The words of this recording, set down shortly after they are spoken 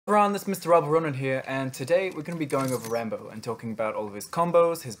everyone, this is Mr Alberonen here, and today we're going to be going over Rambo and talking about all of his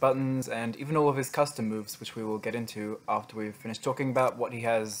combos, his buttons, and even all of his custom moves, which we will get into after we've finished talking about what he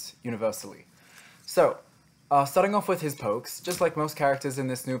has universally. So, starting off with his pokes, just like most characters in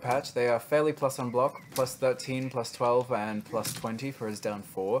this new patch, they are fairly plus on block, plus 13, plus 12, and plus 20 for his down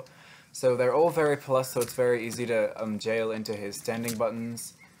 4. So they're all very plus, so it's very easy to jail into his standing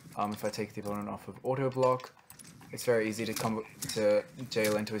buttons. If I take the opponent off of auto block, it's very easy to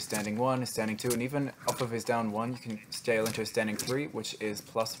jail into his standing 1, his standing 2, and even off of his down 1, you can jail into his standing 3, which is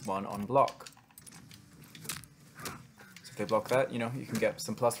plus 1 on block. So if they block that, you know, you can get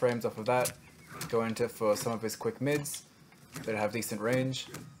some plus frames off of that, go into for some of his quick mids that have decent range.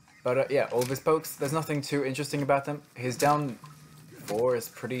 But yeah, all of his pokes, there's nothing too interesting about them. His down 4 is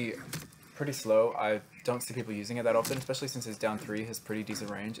pretty slow. I don't see people using it that often, especially since his down 3 has pretty decent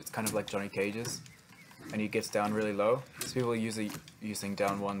range. It's kind of like Johnny Cage's, and he gets down really low. So people are usually using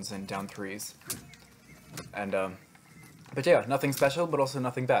down 1s and down 3s. And but yeah, nothing special, but also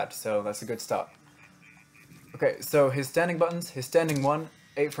nothing bad, so that's a good start. Okay, so his standing buttons, his standing 1,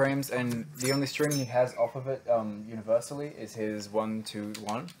 8 frames, and the only string he has off of it universally is his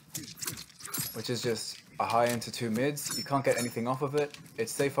 1-2-1, which is just a high into 2 mids. You can't get anything off of it.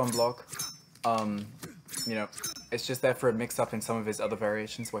 It's safe on block. You know, it's just there for a mix-up in some of his other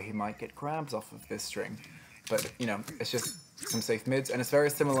variations where he might get grabs off of this string. But, you know, it's just some safe mids, and it's very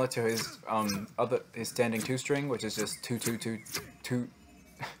similar to his his standing 2 string, which is just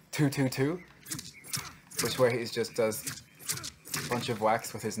 2-2-2-2-2-2-2, which where he just does a bunch of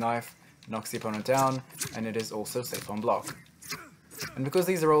whacks with his knife, knocks the opponent down, and it is also safe on block. And because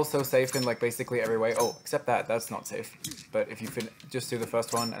these are all so safe in like basically every way, oh, except that's not safe. But if you just do the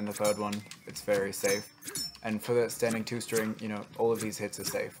first one and the third one, it's very safe. And for the standing 2 string, you know, all of these hits are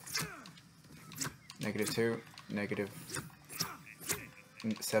safe. -2,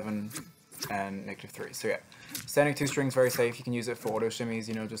 -7, and -3. So yeah, standing 2 string is very safe. You can use it for auto shimmies,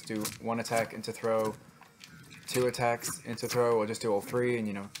 you know, just do 1 attack into throw, 2 attacks into throw, or just do all 3, and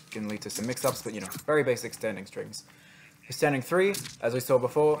you know, can lead to some mix-ups, but you know, very basic standing strings. His standing 3, as we saw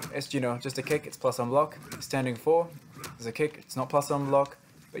before, it's, you know, just a kick, it's plus on block. His standing 4 is a kick, it's not plus on block,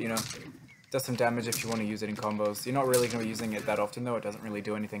 but you know, does some damage if you want to use it in combos. You're not really going to be using it that often though, it doesn't really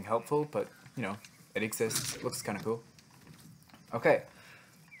do anything helpful, but you know, it exists, it looks kind of cool. Okay,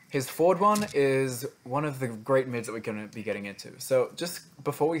 his forward one is one of the great mids that we're going to be getting into. So just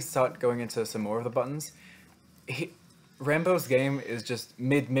before we start going into some more of the buttons, Rambo's game is just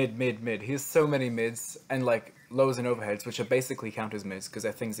mid. He has so many mids, and like lows and overheads, which are basically count as mids because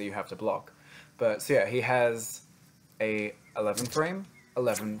they're things that you have to block. But so yeah, he has a 11 frame,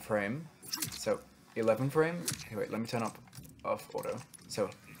 so 11 frame, hey, wait, let me turn off auto. So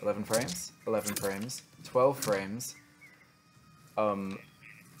 11 frames, 12 frames,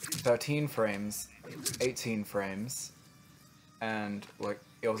 13 frames, 18 frames, and like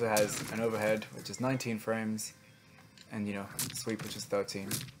he also has an overhead, which is 19 frames, and you know, sweep, which is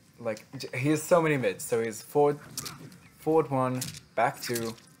 13. Like, he has so many mids. So he's forward 1, back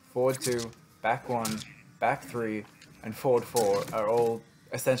 2, forward 2, back 1, back 3, and forward 4 are all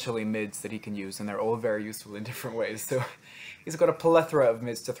essentially mids that he can use, and they're all very useful in different ways. So he's got a plethora of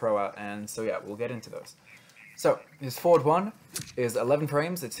mids to throw out, and so yeah, we'll get into those. So his forward 1 is 11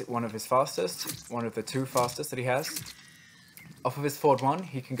 frames. It's one of his fastest, one of the 2 fastest that he has. Off of his forward 1,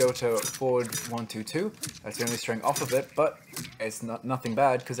 he can go to forward 1-2-2. That's the only string off of it, but it's nothing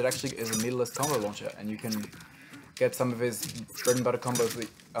bad because it actually is a meterless combo launcher, and you can get some of his bread and butter combos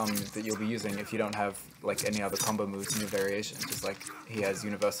that you'll be using if you don't have like any other combo moves in your variation, just like he has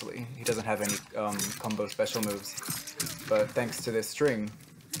universally. He doesn't have any combo special moves, but thanks to this string,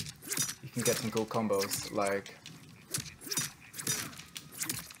 you can get some cool combos like,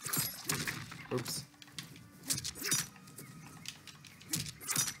 oops.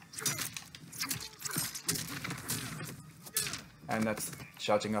 And that's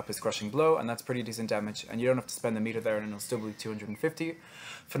charging up his crushing blow, and that's pretty decent damage, and you don't have to spend the meter there, and it'll still be 250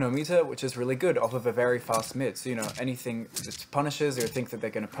 for no meter, which is really good off of a very fast mid. So you know, anything that punishes or think that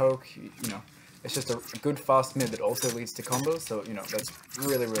they're going to poke, you know, it's just a good fast mid that also leads to combos, so you know, that's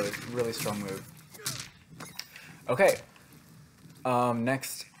really strong move. Okay,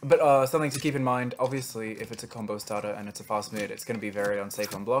 next, but something to keep in mind, obviously if it's a combo starter and it's a fast mid, it's going to be very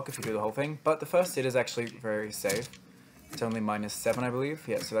unsafe on block if you do the whole thing, but the first hit is actually very safe. It's only -7, I believe.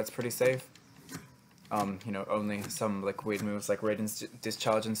 Yeah, so that's pretty safe. You know, only some like weird moves like Raiden's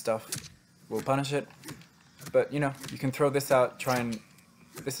discharge and stuff will punish it. But you know, you can throw this out,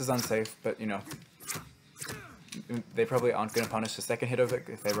 this is unsafe, but you know, they probably aren't going to punish the second hit of it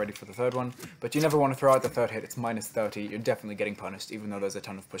if they're ready for the third one, but you never want to throw out the third hit. It's minus 30, you're definitely getting punished, even though there's a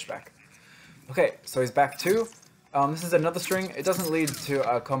ton of pushback. Okay, so he's back 2. This is another string. It doesn't lead to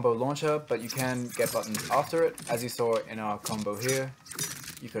a combo launcher, but you can get buttons after it. As you saw in our combo here,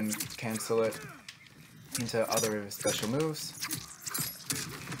 you can cancel it into other special moves.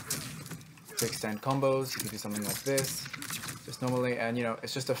 To extend combos, you can do something like this, just normally, and you know,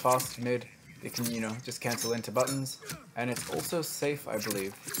 it's just a fast mid. It can, you know, just cancel into buttons, and it's also safe, I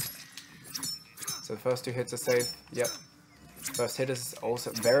believe. So the first 2 hits are safe, yep. First hit is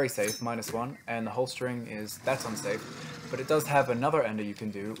also very safe, -1, and the whole string that's unsafe. But it does have another ender you can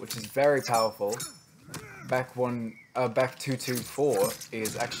do, which is very powerful. Back 2-2-4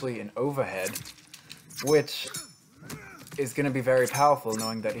 is actually an overhead, which is going to be very powerful,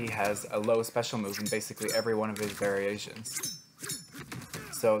 knowing that he has a low special move in basically every one of his variations.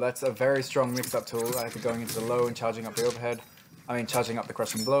 So that's a very strong mix-up tool, either going into the low and charging up the overhead, charging up the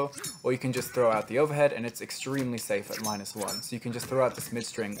crushing blow, or you can just throw out the overhead, and it's extremely safe at -1. So you can just throw out this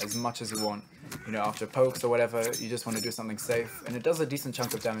mid-string as much as you want, you know, after pokes or whatever, you just want to do something safe, and it does a decent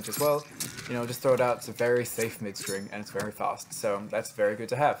chunk of damage as well. You know, just throw it out, it's a very safe mid-string, and it's very fast, so that's very good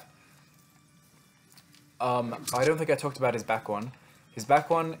to have. I don't think I talked about his back one. His back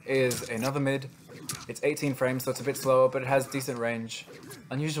one is another mid. It's 18 frames, so it's a bit slower, but it has decent range.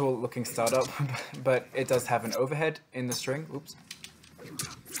 Unusual looking startup, but it does have an overhead in the string. Oops.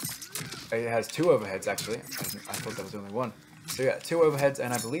 It has 2 overheads, actually. I thought there was only 1. So yeah, 2 overheads,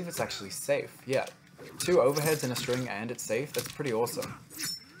 and I believe it's actually safe. Yeah, 2 overheads in a string, and it's safe. That's pretty awesome.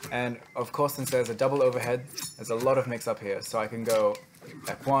 And of course, since there's a double overhead, there's a lot of mix-up here. So I can go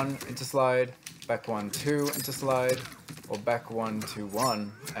back 1 into slide, back 1-2 into slide, or back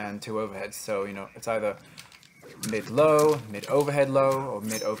 1-1 and 2 overheads. So, you know, it's either mid-low, mid-overhead low, or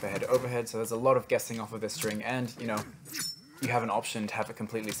mid-overhead overhead. So there's a lot of guessing off of this string, and, you know, you have an option to have it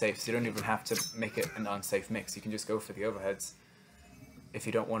completely safe, so you don't even have to make it an unsafe mix. You can just go for the overheads if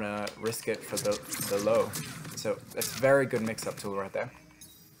you don't want to risk it for the low. So that's a very good mix-up tool right there.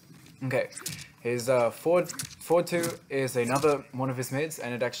 Okay, his forward 2 is another one of his mids,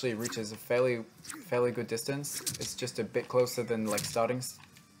 and it actually reaches a fairly good distance. It's just a bit closer than like starting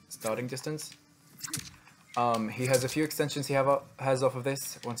distance. He has a few extensions he has off of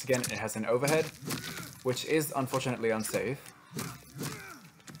this. Once again, it has an overhead, which is unfortunately unsafe.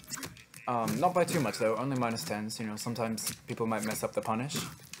 Not by too much though, only -10s. You know, sometimes people might mess up the punish.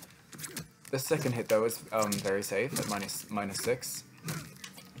 The second hit though is very safe at -6.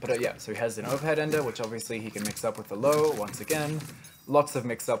 But yeah, so he has an overhead ender, which obviously he can mix up with the low. Once again, lots of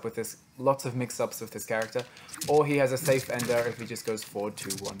mix-ups with this character. Or he has a safe ender if he just goes forward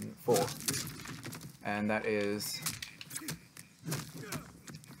 2-1-4, and that is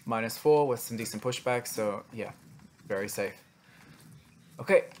 -4 with some decent pushback. So yeah, very safe.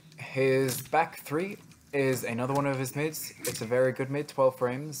 Okay, his back 3 is another one of his mids. It's a very good mid, 12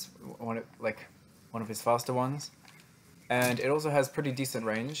 frames, one of his faster ones. And it also has pretty decent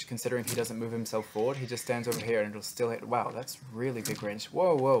range, considering he doesn't move himself forward. He just stands over here and it'll still hit. Wow, that's really big range.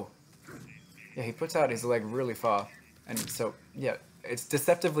 Whoa, whoa. Yeah, he puts out his leg really far. And so, yeah, it's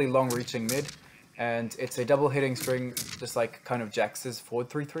deceptively long-reaching mid. And it's a double hitting string, just like kind of Jax's forward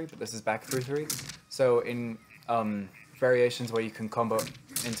 3-3, but this is back 3-3. So in variations where you can combo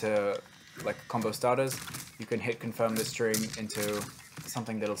into like combo starters, you can hit confirm this string into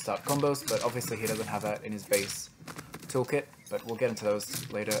something that'll start combos, but obviously he doesn't have that in his base toolkit, but we'll get into those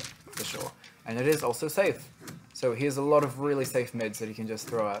later for sure. And it is also safe. So he has a lot of really safe mids that he can just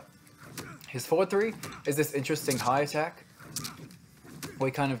throw out. His forward 3 is this interesting high attack, where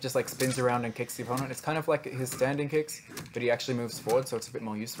he kind of just like spins around and kicks the opponent. It's kind of like his standing kicks, but he actually moves forward, so it's a bit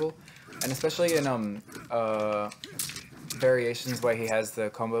more useful. And especially in variations where he has the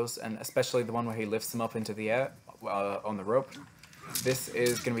combos, and especially the one where he lifts them up into the air on the rope, this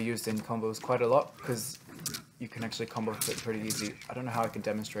is going to be used in combos quite a lot, because you can actually combo it pretty easy. I don't know how I can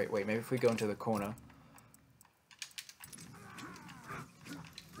demonstrate. Wait, maybe if we go into the corner.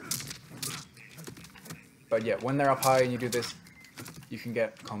 But yeah, when they're up high and you do this, you can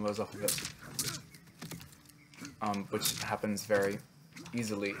get combos off of it. Which happens very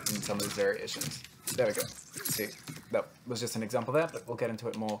easily in some of these variations. There we go. See, that was just an example there, but we'll get into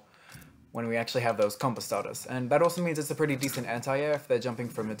it more when we actually have those combo starters. And that also means it's a pretty decent anti-air if they're jumping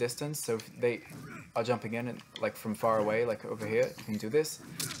from a distance. So if they are jumping in and like from far away, like over here, you can do this,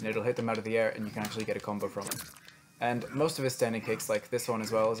 and it'll hit them out of the air, and you can actually get a combo from it. And most of his standing kicks, like this one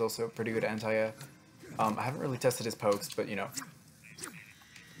as well, is also pretty good anti-air. I haven't really tested his pokes, but you know,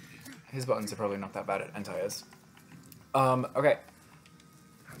 his buttons are probably not that bad at anti-airs. Okay,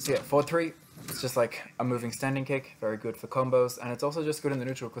 so yeah, forward 3 It's just like a moving standing kick, very good for combos, and it's also just good in the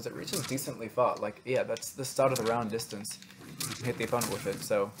neutral because it reaches decently far. Like, yeah, that's the start of the round distance. You can hit the opponent with it,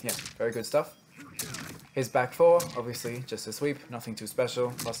 so yeah, very good stuff. His back four, obviously, just a sweep, nothing too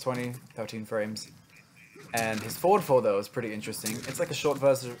special, plus 20, 13 frames. And his forward four, though, is pretty interesting. It's like a short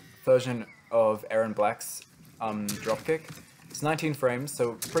version of Aaron Black's dropkick. It's 19 frames,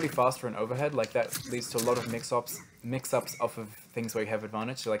 so pretty fast for an overhead. Like, that leads to a lot of mix-ups off of things where you have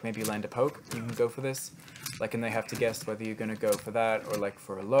advantage. So, like, maybe you land a poke, you can go for this. Like, and they have to guess whether you're going to go for that, or, like,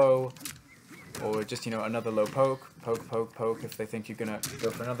 for a low. Or just, you know, another low poke, poke, if they think you're going to go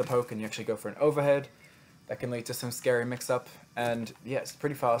for another poke and you actually go for an overhead. That can lead to some scary mix-up. And, yeah, it's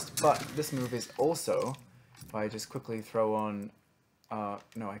pretty fast. But this move is also, if I just quickly throw on...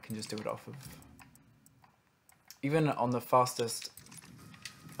 no, I can just do it off of... Even on the fastest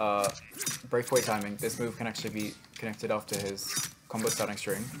breakaway timing, this move can actually be connected after his combo starting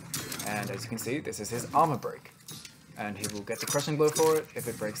string. And as you can see, this is his armor break. And he will get the crushing blow for it if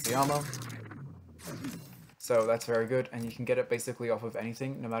it breaks the armor. So that's very good, and you can get it basically off of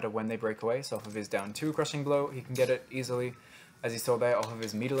anything, no matter when they break away. So off of his down 2 crushing blow, he can get it easily. As you saw there, off of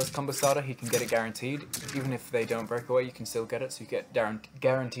his meterless combo starter, he can get it guaranteed. Even if they don't break away, you can still get it, so you get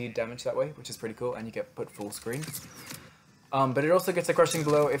guaranteed damage that way, which is pretty cool, and you get put full screen. But it also gets a crushing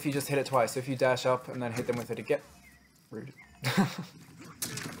blow if you just hit it twice. So if you dash up and then hit them with it again... Rude.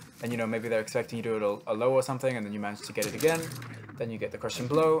 And you know, maybe they're expecting you to do a low or something, and then you manage to get it again. Then you get the crushing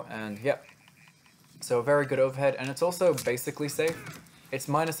blow, and yeah. So a very good overhead, and it's also basically safe. It's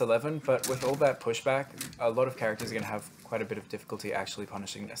minus 11, but with all that pushback, a lot of characters are going to have quite a bit of difficulty actually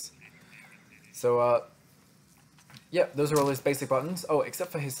punishing this. So, yeah, those are all his basic buttons. Oh,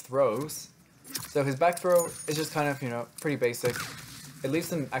 except for his throws. So his back throw is just kind of, you know, pretty basic. It leaves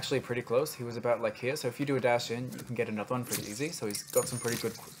them actually pretty close. He was about like here, so if you do a dash in, you can get another one pretty easy. So he's got some pretty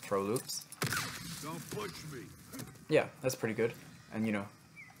good throw loops. Don't push me. Yeah, that's pretty good. And, you know,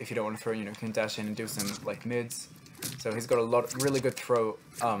 if you don't want to throw, you know, you can dash in and do some, like, mids. So he's got a lot, really good throw,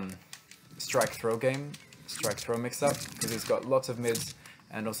 strike throw mix-up, because he's got lots of mids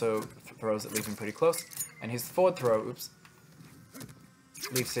and also throws that leave him pretty close. And his forward throw, oops,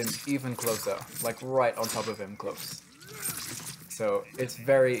 leaves him even closer, like right on top of him close. So it's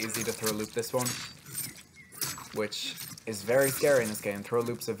very easy to throw loop this one, which is very scary in this game. Throw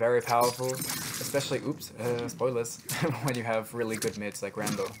loops are very powerful, especially, oops, spoilers, when you have really good mids like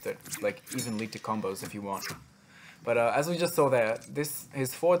Rambo that like even lead to combos if you want. But as we just saw there,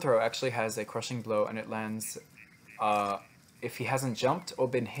 his forward throw actually has a crushing blow, and it lands if he hasn't jumped or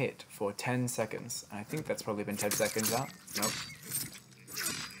been hit for 10 seconds. And I think that's probably been 10 seconds now. Nope.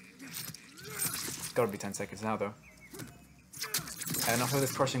 It's gotta be 10 seconds now though. And off of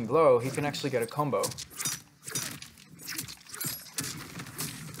this crushing blow, he can actually get a combo.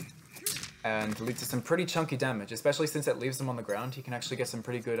 And lead to some pretty chunky damage, especially since it leaves him on the ground. He can actually get some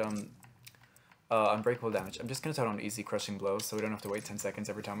pretty good unbreakable damage. I'm just going to turn on easy crushing blows so we don't have to wait 10 seconds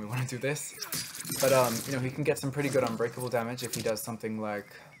every time we want to do this. But, you know, he can get some pretty good unbreakable damage if he does something like...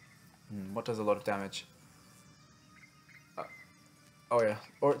 what does a lot of damage? Oh yeah,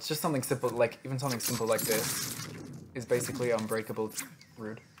 or it's just something simple, like, even something simple like this is basically unbreakable.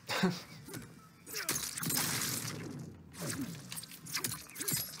 Rude.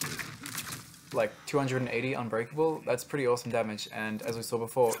 Like 280 unbreakable, that's pretty awesome damage, and as we saw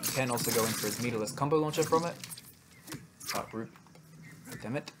before, you can also go in for his meterless combo launcher from it. Rude.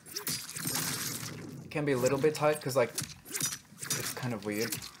 Damn it. It can be a little bit tight, because like, it's kind of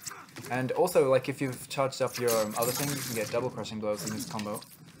weird. And also, like, if you've charged up your other thing, you can get double crushing blows in this combo,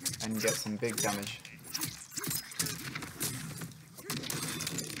 and get some big damage.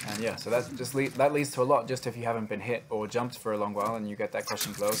 And yeah, so that just that leads to a lot just if you haven't been hit or jumped for a long while and you get that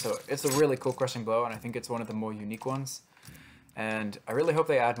crushing blow. So it's a really cool crushing blow, and I think it's one of the more unique ones. And I really hope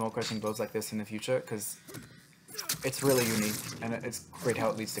they add more crushing blows like this in the future, because it's really unique, and it's great how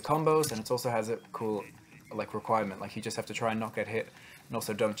it leads to combos, and it also has a cool like requirement, like you just have to try and not get hit, and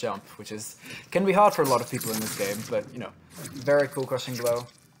also don't jump, which can be hard for a lot of people in this game, but you know, very cool crushing blow.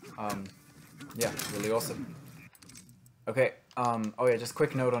 Yeah, really awesome. Okay, oh yeah, just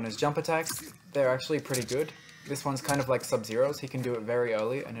quick note on his jump attacks. They're actually pretty good. This one's kind of like Sub-Zero's. He can do it very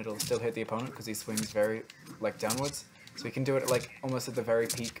early and it'll still hit the opponent because he swings very, like, downwards. So he can do it, like, almost at the very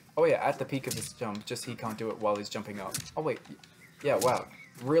peak. Oh yeah, at the peak of his jump, just he can't do it while he's jumping up. Oh wait, yeah, wow.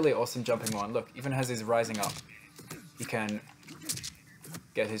 Really awesome jumping one. Look, even as he's rising up, he can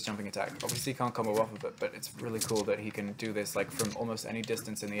get his jumping attack. Obviously he can't combo off of it, but it's really cool that he can do this, like, from almost any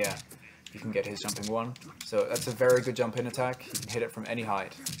distance in the air. You can get his jumping one. So that's a very good jump in attack. You can hit it from any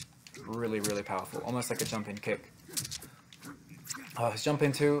height. Really, really powerful. Almost like a jump in kick. His jump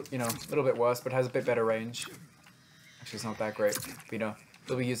into, you know, a little bit worse, but has a bit better range. Actually, it's not that great, but you know,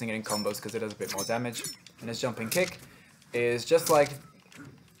 he'll be using it in combos because it does a bit more damage. And his jumping kick is just like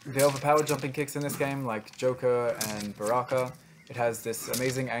the overpowered jumping kicks in this game, like Joker and Baraka. It has this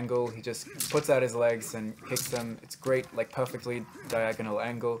amazing angle. He just puts out his legs and kicks them. It's great, like perfectly diagonal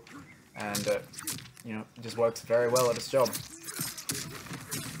angle, and you know, it just works very well at its job.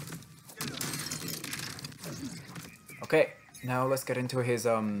 Okay, now let's get into his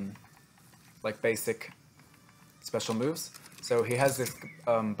like basic special moves. So he has this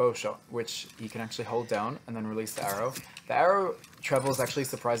bow shot, which he can actually hold down and then release the arrow. The arrow travels actually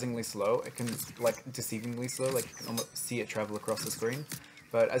surprisingly slow. It can, like, deceivingly slow, like you can almost see it travel across the screen.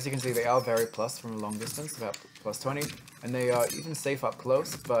 But as you can see, they are very plus from a long distance, about plus 20, and they are even safe up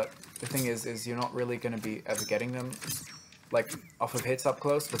close, but the thing is you're not really going to be ever getting them, like, off of hits up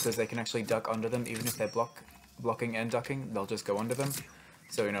close, because they can actually duck under them. Even if they're blocking and ducking, they'll just go under them.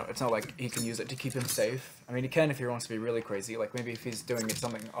 So, you know, it's not like he can use it to keep him safe. I mean, he can if he wants to be really crazy. Like, maybe if he's doing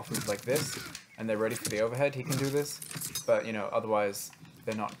something off of like this, and they're ready for the overhead, he can do this. But, you know, otherwise,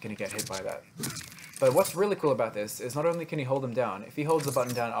 they're not going to get hit by that. But what's really cool about this is not only can he hold them down, if he holds the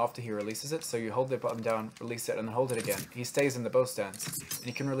button down after he releases it, so you hold the button down, release it, and then hold it again, he stays in the bow stance. And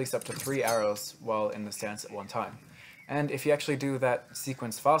he can release up to 3 arrows while in the stance at one time. And if you actually do that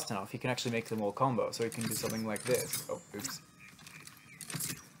sequence fast enough, he can actually make them all combo. So he can do something like this. Oh, oops.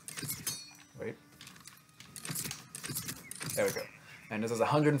 Wait. There we go. And this is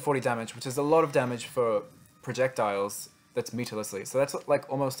 140 damage, which is a lot of damage for projectiles that's meterlessly. So that's like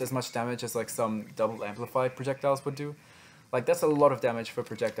almost as much damage as like some double amplified projectiles would do. Like that's a lot of damage for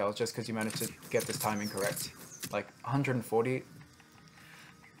projectiles just because you managed to get this timing correct. Like 140.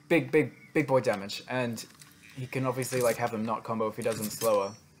 Big boy damage. And he can obviously like have them not combo if he does them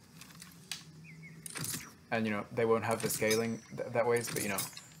slower. And you know, they won't have the scaling that ways, but you know,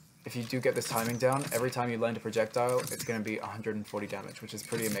 if you do get this timing down, every time you land a projectile, it's going to be 140 damage, which is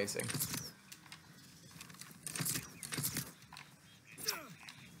pretty amazing.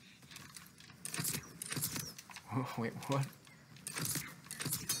 Wait, what?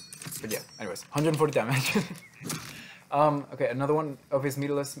 But yeah, anyways, 140 damage. Okay, another one of his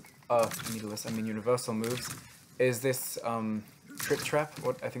universal moves is this trip trap.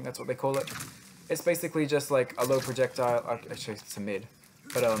 I think that's what they call it. It's basically just like a low projectile. Actually, it's a mid.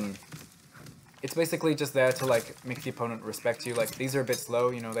 But it's basically just there to like make the opponent respect you. Like these are a bit slow,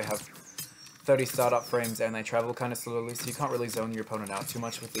 you know, they have 30 startup frames and they travel kind of slowly, so you can't really zone your opponent out too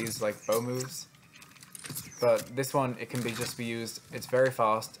much with these like bow moves. But this one, it can just be used, it's very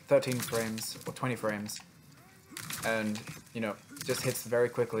fast, 13 frames or 20 frames, and you know, just hits very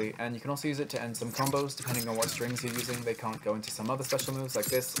quickly. And you can also use it to end some combos depending on what strings you're using. They can't go into some other special moves like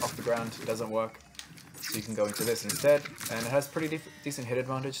this off the ground, it doesn't work. So you can go into this instead, and it has pretty decent hit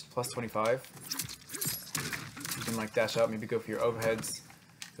advantage, plus 25. You can like dash out, maybe go for your overheads,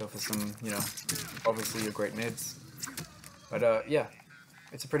 go for some, you know, obviously your great mids. But yeah,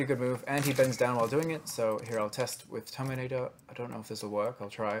 it's a pretty good move, and he bends down while doing it, so here I'll test with Terminator. I don't know if this will work, I'll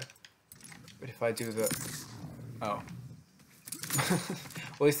try. But if I do the... oh.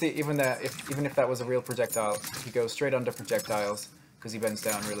 Well, you see, even if that was a real projectile, he goes straight under projectiles, because he bends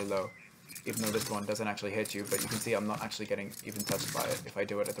down really low. Even though this one doesn't actually hit you, but you can see I'm not actually getting even touched by it if I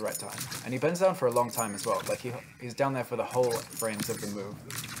do it at the right time. And he bends down for a long time as well, like he's down there for the whole frames of the move.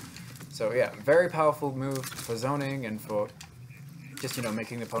 So yeah, very powerful move for zoning and for just, you know,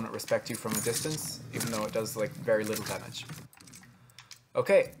 making the opponent respect you from a distance, even though it does like very little damage.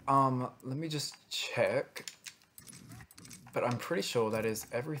 Okay, let me just check, but I'm pretty sure that is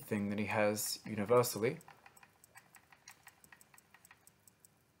everything that he has universally.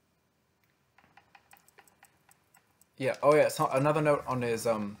 Yeah, oh yeah, so another note on his,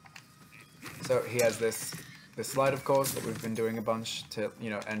 so he has this slide, of course, that we've been doing a bunch to,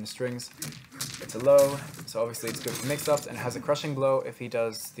 you know, end strings. It's a low, so obviously it's good for mix-ups, and it has a crushing blow if he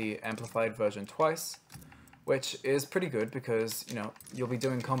does the amplified version twice, which is pretty good because, you know, you'll be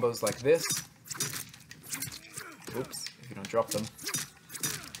doing combos like this. Oops, if you don't drop them.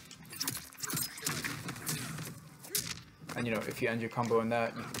 And you know, if you end your combo in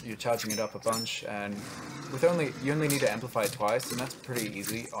that, you're charging it up a bunch, and you only need to amplify it twice, and that's pretty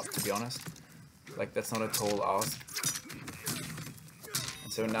easy, to be honest. Like, that's not a tall ask.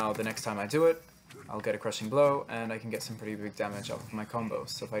 And so now, the next time I do it, I'll get a crushing blow, and I can get some pretty big damage off of my combos.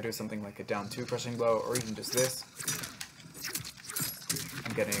 So if I do something like a down 2 crushing blow, or even just this,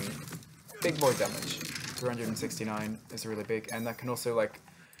 I'm getting big boy damage. 369 is really big, and that can also, like,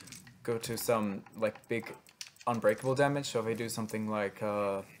 go to some, like, big unbreakable damage. So if I do something like,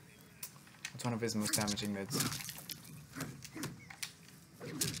 what's one of his most damaging mids?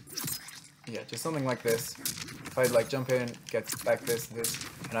 yeah, just something like this. If I like jump in, get back this,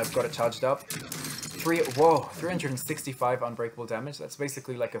 and I've got it charged up. 365 unbreakable damage. That's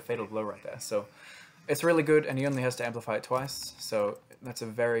basically like a fatal blow right there. So it's really good, and he only has to amplify it twice. So that's a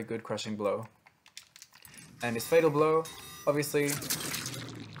very good crushing blow. And his fatal blow, obviously,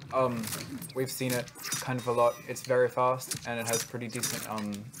 we've seen it kind of a lot. It's very fast, and it has pretty decent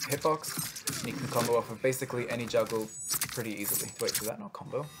hitbox. And you can combo off of basically any juggle pretty easily. Wait, is that not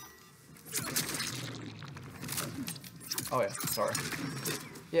combo? Oh yeah, sorry.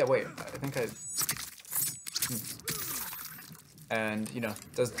 Yeah, wait, I think I... And, you know,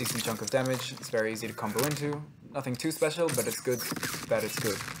 does a decent chunk of damage. It's very easy to combo into. Nothing too special, but it's good that it's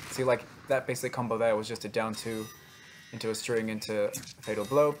good. See, like, that basic combo there was just a down 2 into a string into a fatal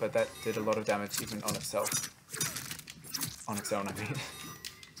blow, but that did a lot of damage even on itself. On its own, I mean.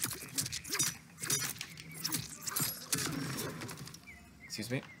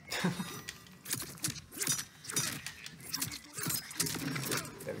 Excuse me.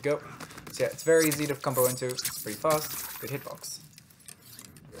 There we go. So yeah, it's very easy to combo into, it's pretty fast, good hitbox.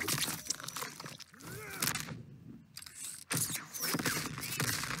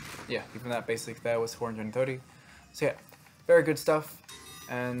 Yeah, even that basic there was 430. So yeah, very good stuff.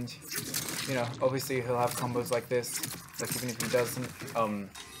 And, you know, obviously he'll have combos like this. Like even if he doesn't,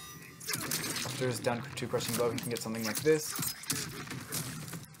 after his down 2 crushing blow, he can get something like this.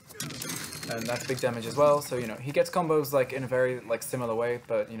 And that's big damage as well. So, you know, he gets combos like in a very like similar way,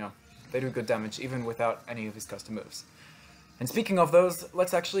 but, you know, they do good damage even without any of his custom moves. And speaking of those,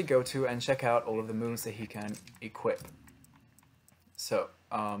 let's actually go to and check out all of the moves that he can equip. So,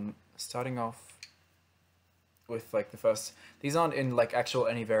 starting off with like the first, these aren't in like actual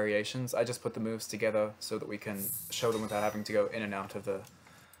any variations. I just put the moves together so that we can show them without having to go in and out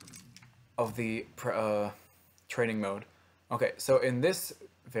of the training mode. Okay, so in this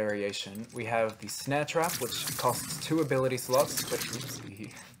variation, we have the Snare Trap, which costs 2 ability slots,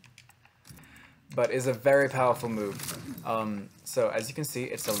 but is a very powerful move. So as you can see,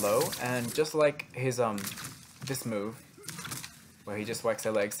 it's a low, and just like his this move, where he just whacks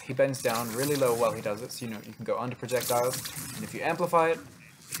their legs, he bends down really low while he does it, so you know you can go under projectiles, and if you amplify it,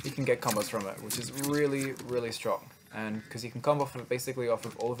 you can get combos from it, which is really, really strong. And because you can combo off of, basically off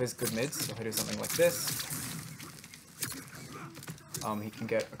of all of his good mids, so if I do something like this, he can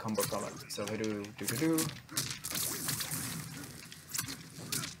get a combo from it. So if I do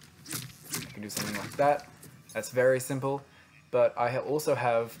I can do something like that. That's very simple, but I also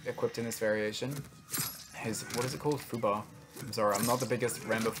have equipped in this variation his, what is it called? Fuban. I'm sorry, I'm not the biggest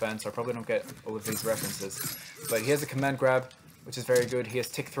Rambo fan, so I probably don't get all of these references. But he has a command grab, which is very good. He has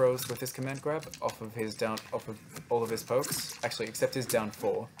tick throws with his command grab off of all of his pokes. Actually, except his down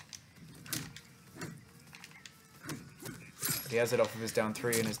 4. He has it off of his down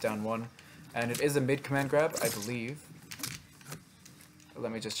 3 and his down 1. And it is a mid command grab, I believe.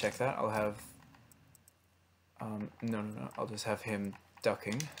 Let me just check that. I'll have... no, I'll just have him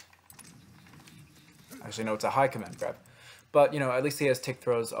ducking. Actually, no, it's a high command grab. But, you know, at least he has tick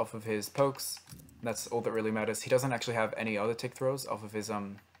throws off of his pokes. That's all that really matters. He doesn't actually have any other tick throws off of his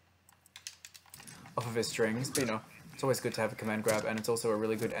strings, but, you know, it's always good to have a command grab, and it's also a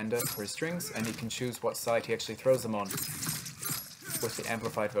really good ender for his strings, and he can choose what side he actually throws them on with the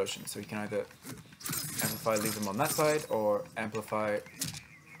amplified version. So he can either amplify, leave them on that side, or amplify,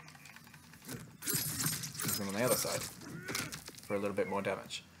 leave them on the other side for a little bit more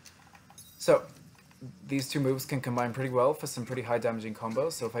damage. So these two moves can combine pretty well for some pretty high damaging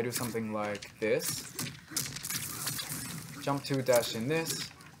combos. So if I do something like this, jump 2, dash in this,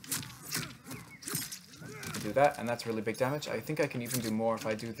 do that, and that's really big damage. I think I can even do more if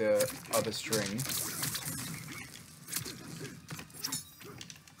I do the other string.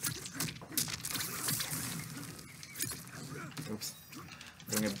 Oops,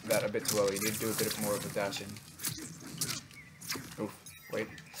 doing that a bit too early. You need to do a bit more of the dashing. Oof, wait.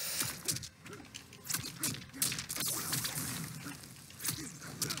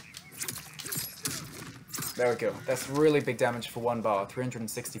 There we go. That's really big damage for 1 bar,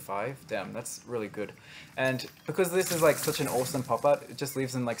 365. Damn, that's really good. And because this is like such an awesome pop-out, it just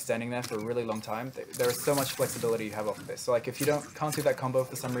leaves them like standing there for a really long time. There is so much flexibility you have off of this. So like if you can't do that combo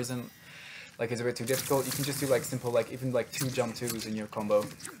for some reason, like it's a bit too difficult, you can just do like simple, like even like 2 jump 2s in your combo,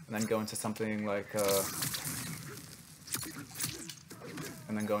 and then go into something like,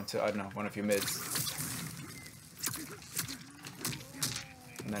 and then go into, I don't know, one of your mids.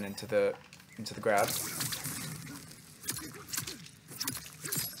 And then into the grabs.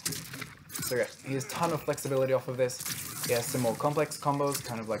 So yeah, he has a ton of flexibility off of this. He has some more complex combos,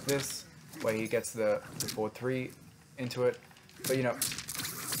 kind of like this, where he gets the 4-3 into it. But you know,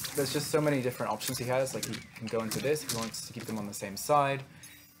 there's just so many different options he has. Like he can go into this if he wants to keep them on the same side.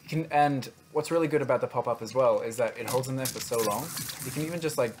 And what's really good about the pop-up as well is that it holds him there for so long. You can even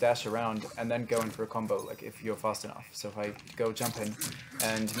just like dash around and then go in for a combo, like if you're fast enough. So if I go jump in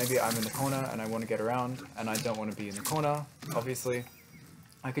and maybe I'm in the corner and I want to get around and I don't want to be in the corner, obviously,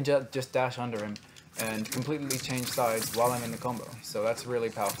 I can just dash under him and completely change sides while I'm in the combo. So that's really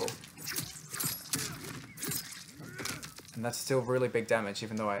powerful. And that's still really big damage,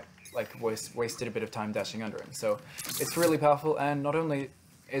 even though I like wasted a bit of time dashing under him. So it's really powerful, and not only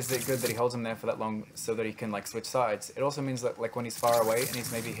is it good that he holds him there for that long so that he can like switch sides, it also means that like when he's far away and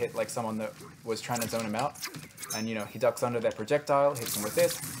he's maybe hit like someone that was trying to zone him out, and you know, he ducks under their projectile, hits him with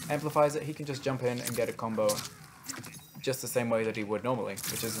this, amplifies it, he can just jump in and get a combo just the same way that he would normally,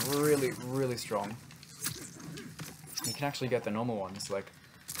 which is really, really strong. He can actually get the normal ones, like,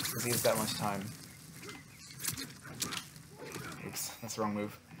 because he has that much time. Oops, that's the wrong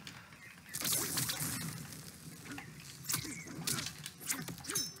move.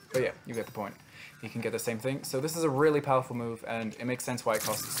 But yeah, you get the point. You can get the same thing. So this is a really powerful move, and it makes sense why it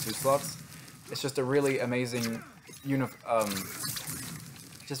costs 2 slots. It's just a really amazing,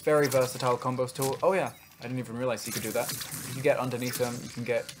 just very versatile combos tool. Oh yeah, I didn't even realize you could do that. You can get underneath him, you can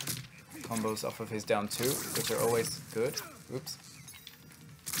get combos off of his down 2, which are always good. Oops.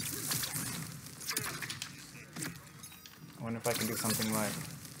 I wonder if I can do something like...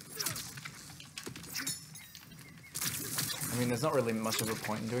 I mean, there's not really much of a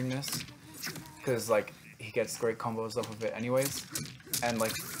point in doing this, because like he gets great combos off of it anyways, and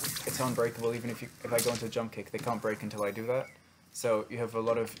like it's unbreakable. Even if I go into a jump kick, they can't break until I do that. So you have a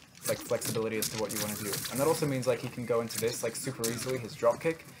lot of like flexibility as to what you want to do, and that also means like he can go into this like super easily. His drop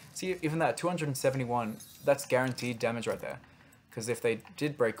kick. See, even that 271, that's guaranteed damage right there, because if they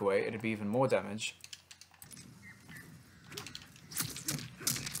did break away, it'd be even more damage.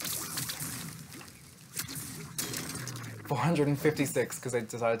 $456 because they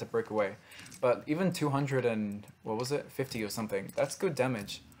decided to break away, but even 200 and what was it, 50 or something, that's good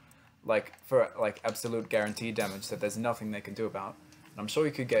damage, like for like absolute guaranteed damage that there's nothing they can do about. And I'm sure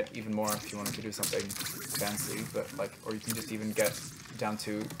you could get even more if you wanted to do something fancy, but like, or you can just even get down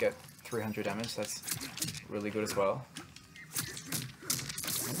to get 300 damage. That's really good as well.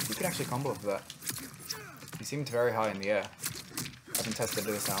 You could actually combo for that. He seemed very high in the air. I haven't tested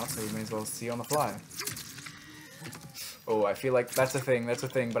this out, so we may as well see on the fly. Oh, I feel like that's a thing,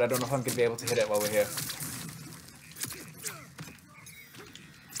 but I don't know if I'm going to be able to hit it while we're here.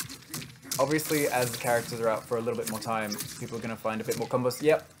 Obviously, as the characters are out for a little bit more time, people are going to find a bit more combos.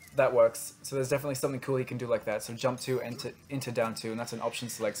 Yep, that works. So there's definitely something cool he can do like that. So jump 2, into down 2, and that's an option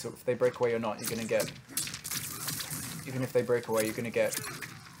select. So if they break away or not, you're going to get... Even if they break away, you're going to get...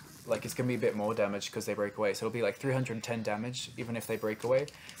 Like, it's going to be a bit more damage because they break away. So it'll be like 310 damage, even if they break away.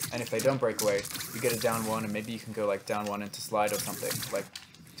 And if they don't break away, you get a down 1, and maybe you can go like down 1 into slide or something. Like,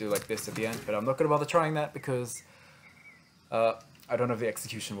 do like this at the end. But I'm not going to bother trying that because I don't have the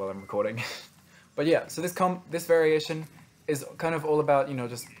execution while I'm recording. But yeah, so this variation is kind of all about, you know,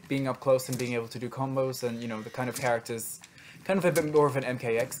 just being up close and being able to do combos, and, you know, the kind of characters, kind of a bit more of an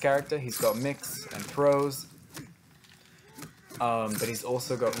MKX character. He's got mix and throws. But he's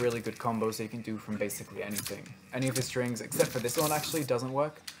also got really good combos that you can do from basically anything. Any of his strings, except for this one, actually doesn't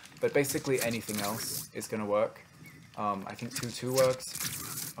work. But basically anything else is going to work. I think 2-2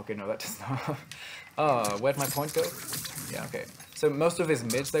 works. Okay, no, that does not. Where'd my point go? Yeah, okay. So most of his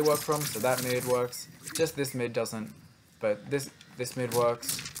mids they work from, so that mid works. Just this mid doesn't. But this mid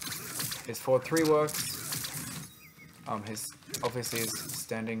works. His 4-3 works. Obviously his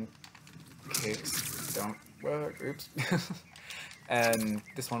standing kicks don't work. Oops. And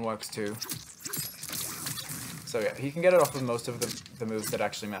this one works too. So yeah, he can get it off of most of the moves that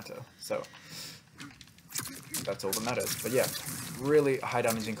actually matter. So that's all that matters. But yeah, really high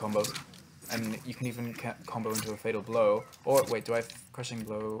damaging combos. And you can even combo into a fatal blow. Or wait, do I have crushing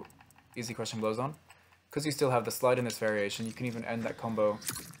blow, easy crushing blows on? Because you still have the slide in this variation, you can even end that combo.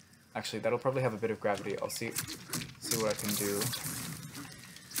 Actually, that'll probably have a bit of gravity. I'll see what I can do.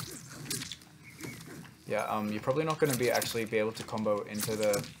 Yeah, you're probably not going to actually be able to combo into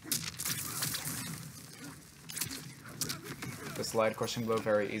the slide crushing blow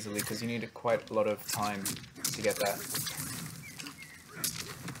very easily, because you need quite a lot of time to get that.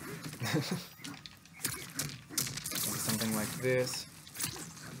 Something like this.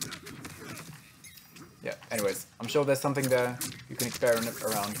 Yeah, anyways, I'm sure there's something there you can experiment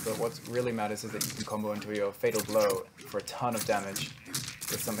around, but what really matters is that you can combo into your fatal blow for a ton of damage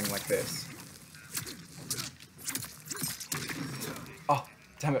with something like this. Oh,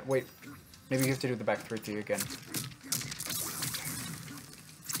 damn it, wait. Maybe you have to do the back 3-3 again.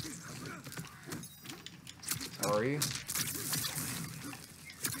 Sorry.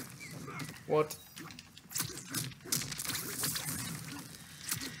 What?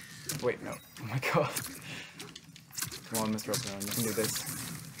 Wait, no. Oh my god. Come on, Mr. Alberonen, you can do this.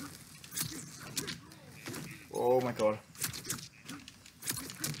 Oh my god.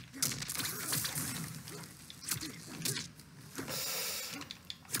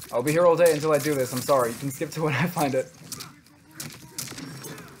 I'll be here all day until I do this, I'm sorry. You can skip to when I find it.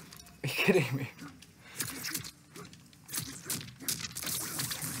 Are you kidding me?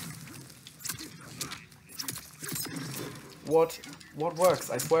 What works?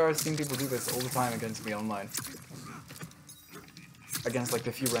 I swear I've seen people do this all the time against me online. Against like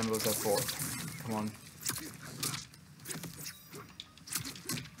the few Rambos I've fought. Come on.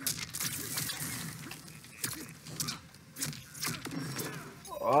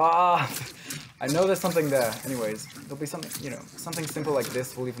 Ah, I know there's something there. Anyways, there'll be something, you know, something simple like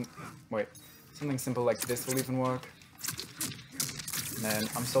this will even... Wait. Something simple like this will even work. Man,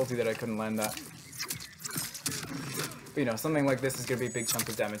 I'm salty that I couldn't land that. But, you know, something like this is going to be a big chunk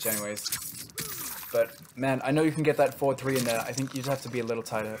of damage anyways. But, man, I know you can get that 4-3 in there. I think you just have to be a little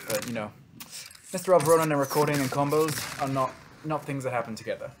tighter. But, you know, Mr. Alberonen and recording and combos are not things that happen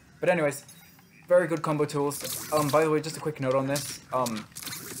together. But anyways, very good combo tools. By the way, just a quick note on this.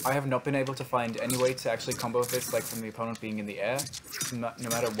 I have not been able to find any way to actually combo this, like, from the opponent being in the air. No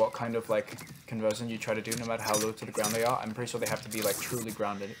matter what kind of, like, conversion you try to do, no matter how low to the ground they are. I'm pretty sure they have to be, like, truly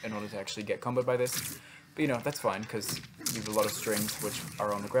grounded in order to actually get comboed by this. But, you know, that's fine, because you have a lot of strings which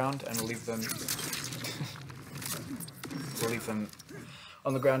are on the ground, and we'll leave them... we'll leave them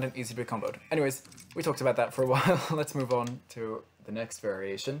on the ground and easy to be comboed. Anyways, we talked about that for a while. Let's move on to the next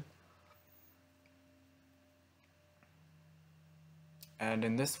variation. And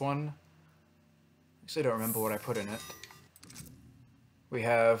in this one, actually I don't remember what I put in it. We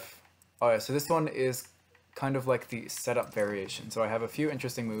have, oh yeah, so this one is kind of like the setup variation. So I have a few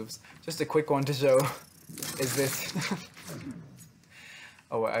interesting moves. Just a quick one to show is this.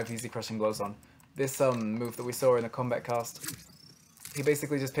 Oh, I have easy crushing blows on. This move that we saw in the combat cast. He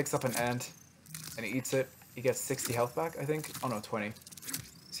basically just picks up an ant and he eats it. He gets 60 health back, I think. Oh no, 20.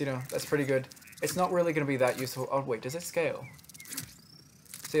 So, you know, that's pretty good. It's not really going to be that useful. Oh wait, does it scale?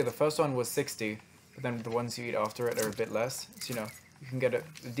 So yeah, the first one was 60, but then the ones you eat after it are a bit less. So, you know, you can get a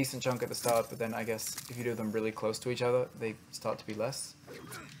decent chunk at the start, but then I guess if you do them really close to each other, they start to be less.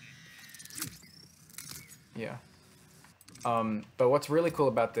 Yeah. But what's really cool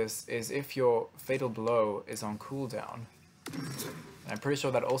about this is if your Fatal Blow is on cooldown, and I'm pretty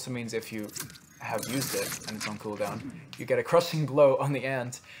sure that also means if you have used it and it's on cooldown, you get a Crushing Blow on the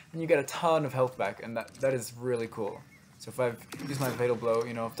ant, and you get a ton of health back, and that is really cool. So if I've used my Fatal Blow,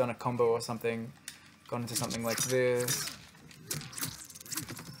 you know, I've done a combo or something, gone into something like this,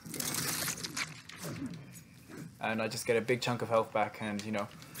 and I just get a big chunk of health back, and, you know,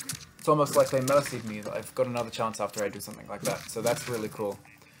 it's almost like they mercied me that I've got another chance after I do something like that, so that's really cool.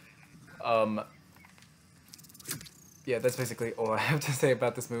 Yeah, that's basically all I have to say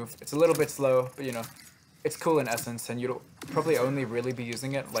about this move. It's a little bit slow, but, you know, it's cool in essence, and you'll probably only really be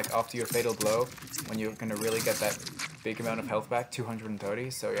using it, like, after your Fatal Blow, when you're gonna really get that big amount of health back, 230,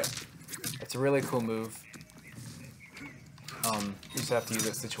 so yeah. It's a really cool move. You just have to use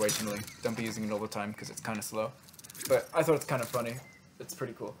it situationally. Don't be using it all the time, because it's kind of slow. But I thought it's kind of funny. It's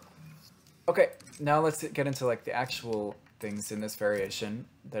pretty cool. Okay, now let's get into, like, the actual things in this variation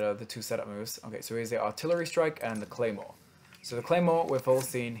that are the two setup moves. Okay, so here's the Artillery Strike and the Claymore. So the Claymore, we've all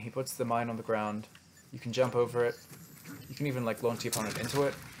seen, he puts the mine on the ground. You can jump over it. You can even, like, launch the opponent into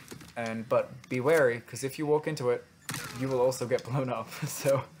it. But be wary, because if you walk into it, you will also get blown up.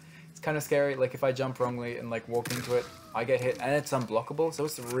 So it's kind of scary. Like, if I jump wrongly and, like, walk into it, I get hit, and it's unblockable, so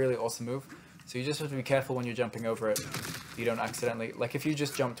it's a really awesome move. So you just have to be careful when you're jumping over it. You don't accidentally, like, if you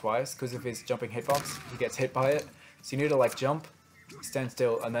just jump twice, because of his jumping hitbox, he gets hit by it. So you need to, like, jump, stand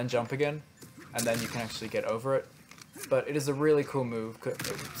still, and then jump again, and then you can actually get over it. But it is a really cool move.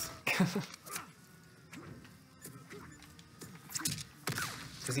 Oops.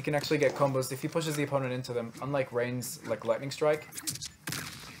 Because he can actually get combos if he pushes the opponent into them. Unlike Rain's, like, Lightning Strike,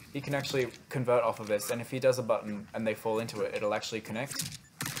 he can actually convert off of this, and if he does a button and they fall into it, it'll actually connect.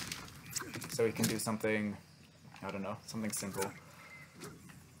 So he can do something, I don't know, something simple.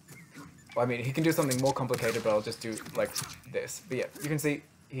 Well, I mean, he can do something more complicated, but I'll just do, like, this. But yeah, you can see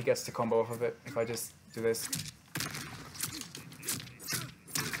he gets to combo off of it. If I just do this,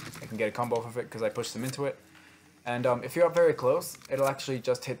 I can get a combo off of it because I pushed them into it. And if you're up very close, it'll actually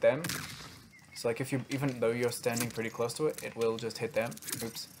just hit them. So, like, if you, even though you're standing pretty close to it, it will just hit them.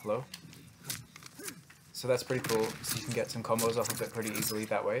 Oops, hello. So that's pretty cool. So you can get some combos off of it pretty easily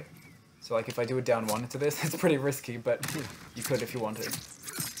that way. So like if I do a down 1 into this, it's pretty risky, but you could if you wanted.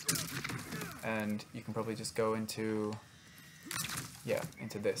 And you can probably just go into, yeah,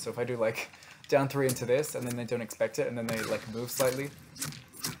 into this. So if I do like down 3 into this, and then they don't expect it, and then they like move slightly.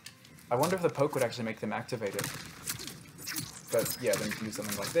 I wonder if the poke would actually make them activate it. But yeah, then you can do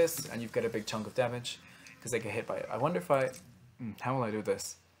something like this, and you get a big chunk of damage, because they get hit by it. I wonder if I, how will I do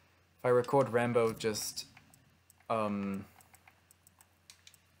this? If I record Rambo just,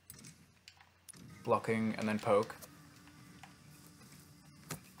 blocking and then poke.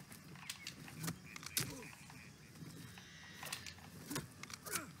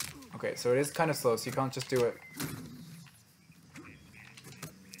 Okay, so it is kind of slow, so you can't just do it.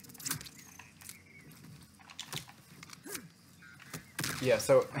 Yeah,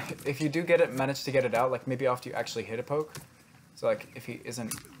 so if you do manage to get it out, like maybe after you actually hit a poke. So like if he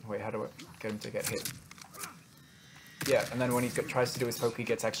isn't, wait, how do I get him to get hit? Yeah, and then when he tries to do his poke, he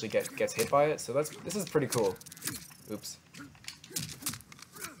gets hit by it. So this is pretty cool. Oops.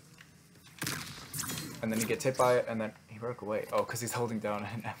 And then he gets hit by it, and then he broke away. Oh, because he's holding down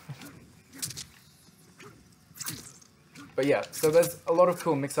an F. But yeah, so there's a lot of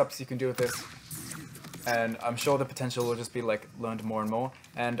cool mix-ups you can do with this. And I'm sure the potential will just be like learned more and more.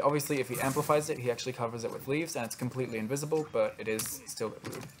 And obviously if he amplifies it, he actually covers it with leaves, and it's completely invisible, but it is still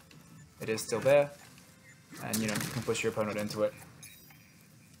there. And you know, you can push your opponent into it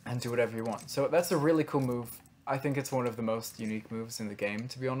and do whatever you want. So that's a really cool move. I think it's one of the most unique moves in the game,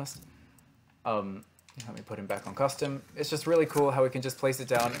 to be honest. Let me put him back on custom. It's just really cool how we can just place it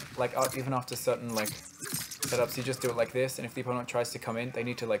down, like even after certain like setups, you just do it like this, and if the opponent tries to come in, they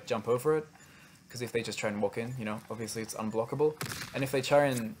need to like jump over it. Because if they just try and walk in, you know, obviously it's unblockable. And if they try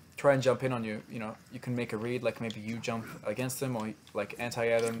and jump in on you, you know, you can make a read, like maybe you jump against them or like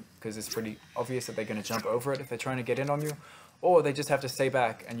anti-air them, because it's pretty obvious that they're going to jump over it if they're trying to get in on you. Or they just have to stay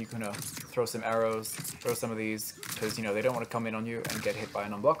back, and you can throw some arrows, throw some of these, because, you know, they don't want to come in on you and get hit by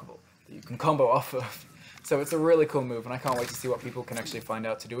an unblockable that you can combo off of. So it's a really cool move, and I can't wait to see what people can actually find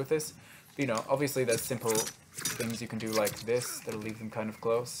out to do with this. But, you know, obviously there's simple things you can do like this that'll leave them kind of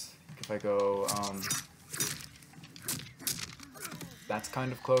close. If I go, that's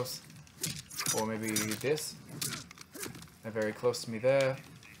kind of close, or maybe this, they're very close to me there,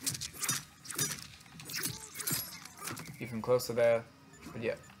 even closer there, but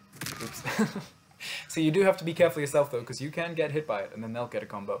yeah, oops. So you do have to be careful yourself though, because you can get hit by it, and then they'll get a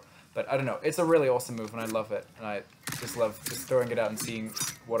combo. But I don't know, it's a really awesome move, and I love it, and I just love just throwing it out and seeing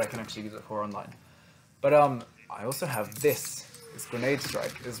what I can actually use it for online. But I also have this. This grenade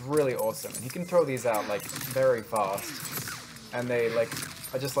strike is really awesome, and he can throw these out like very fast, and they like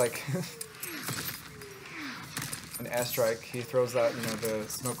are just like an airstrike. He throws out, you know, the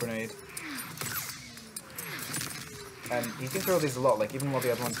smoke grenade, and he can throw these a lot, like even while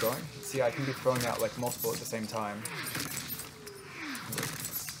the other one's going. See, I can be throwing out like multiple at the same time.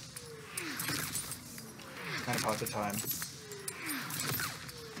 Kind of hard to time,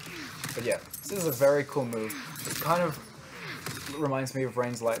 but yeah, this is a very cool move. It kind of reminds me of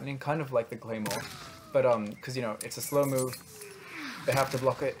Rain's Lightning, kind of like the Claymore, but because you know it's a slow move, they have to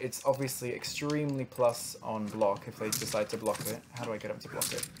block it. It's obviously extremely plus on block if they decide to block it. How do I get them to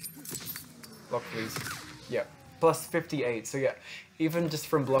block it? Block please. Yeah, plus 58. So yeah, even just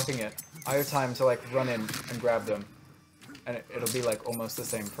from blocking it, I have time to like run in and grab them, and it'll be like almost the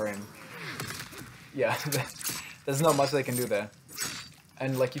same frame. Yeah, there's not much they can do there,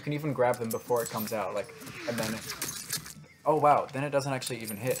 and like you can even grab them before it comes out, like, and then oh wow, then it doesn't actually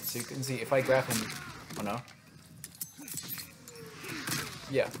even hit. So you can see if I grab him, oh no.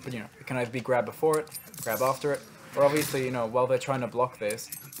 Yeah, but you know, it can either be grab before it, grab after it, or obviously, you know, while they're trying to block this,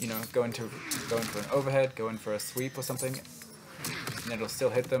 you know, go in for an overhead, go in for a sweep or something, and it'll still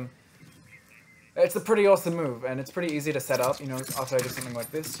hit them. It's a pretty awesome move, and it's pretty easy to set up, you know, after I do something like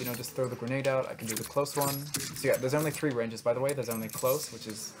this, you know, just throw the grenade out, I can do the close one. So yeah, there's only 3 ranges, by the way. There's only close, which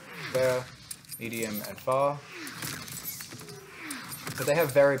is there, medium, and far. But they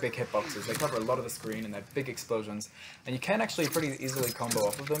have very big hitboxes. They cover a lot of the screen, and they're big explosions. And you can actually pretty easily combo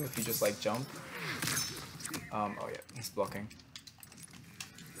off of them if you just, like, jump. Oh yeah, he's blocking.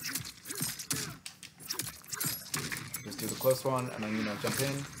 Just do the close one, and then, you know, jump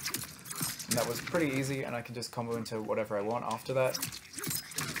in. And that was pretty easy, and I can just combo into whatever I want after that.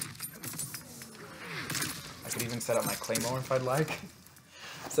 I could even set up my Claymore if I'd like.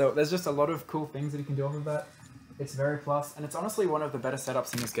 So there's just a lot of cool things that you can do off of that. It's very plus, and it's honestly one of the better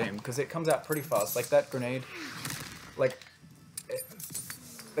setups in this game, because it comes out pretty fast. Like that grenade, like,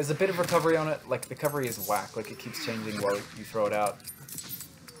 there's a bit of recovery on it. Like, the recovery is whack, like it keeps changing while you throw it out.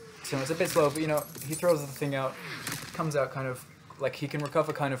 So it's a bit slow, but you know, he throws the thing out, comes out kind of like he can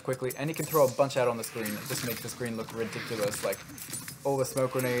recover kind of quickly, and he can throw a bunch out on the screen. It just makes the screen look ridiculous, like all the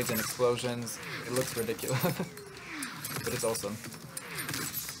smoke grenades and explosions. It looks ridiculous, but it's awesome.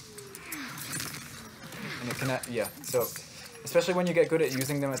 And it can, yeah, so especially when you get good at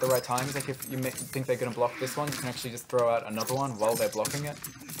using them at the right times, like if you think they're gonna block this one, you can actually just throw out another one while they're blocking it.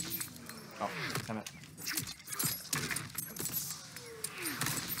 Oh, damn it.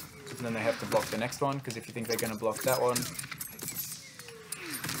 And then they have to block the next one, because if you think they're gonna block that one,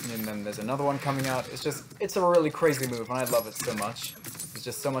 and then there's another one coming out. It's a really crazy move, and I love it so much. There's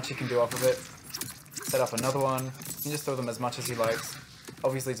just so much you can do off of it. Set up another one. You can just throw them as much as he likes.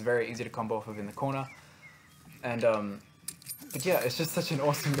 Obviously, it's very easy to combo off of in the corner. And, but yeah, it's just such an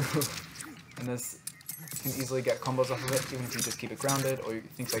awesome move. And you can easily get combos off of it, even if you just keep it grounded, or you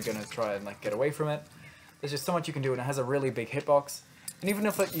think they're gonna try and like get away from it. There's just so much you can do, and it has a really big hitbox. And even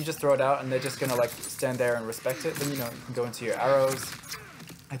if like, you just throw it out and they're just gonna like stand there and respect it, then you know, you can go into your arrows.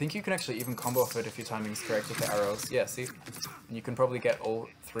 I think you can actually even combo off it if your timing is correct with the arrows. Yeah, see? And you can probably get all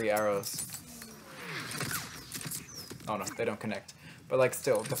 3 arrows. Oh no, they don't connect. But like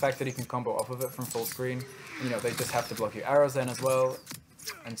still, the fact that you can combo off of it from full screen, you know, they just have to block your arrows then as well.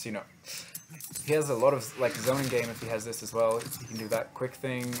 And so, you know, he has a lot of like zoning game if he has this as well. He can do that quick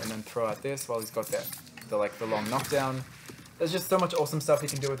thing and then throw out this while he's got the long knockdown. There's just so much awesome stuff he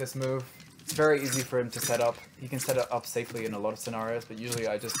can do with this move. It's very easy for him to set up. He can set it up safely in a lot of scenarios, but usually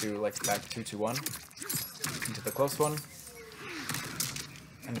I just do like back 2-2-1 into the close one.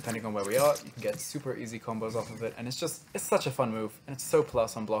 And depending on where we are, you can get super easy combos off of it, and it's such a fun move, and it's so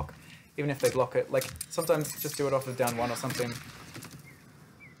plus on block. Even if they block it, like sometimes just do it off of down 1 or something.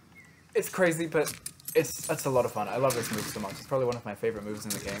 It's crazy, but it's a lot of fun. I love this move so much. It's probably one of my favorite moves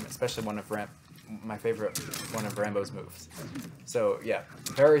in the game, especially my favorite one of Rambo's moves. So yeah,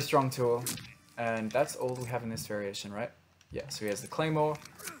 very strong tool, and that's all we have in this variation, right? Yeah, so he has the Claymore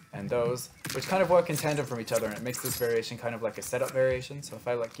and those, which kind of work in tandem from each other, and it makes this variation kind of like a setup variation. So if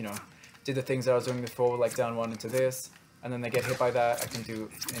I like, you know, did the things that I was doing before, like down 1 into this, and then they get hit by that, I can do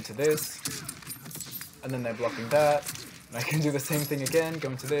into this, and then they're blocking that, and I can do the same thing again, go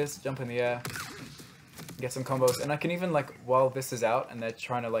into this, jump in the air, get some combos, and I can even like, while this is out and they're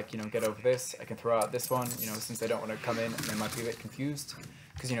trying to like, you know, get over this, I can throw out this one, you know, since they don't want to come in and they might be a bit confused,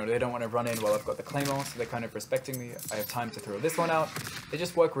 because, you know, they don't want to run in while I've got the Claymore, so they're kind of respecting me. I have time to throw this one out. They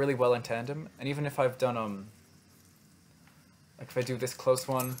just work really well in tandem, and even if I've done, like if I do this close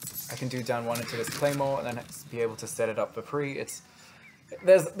one, I can do down 1 into this Claymore, and then be able to set it up for free.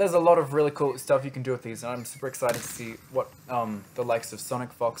 There's a lot of really cool stuff you can do with these, and I'm super excited to see what the likes of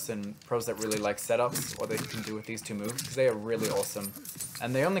Sonic Fox and pros that really like setups, what they can do with these 2 moves, because they are really awesome.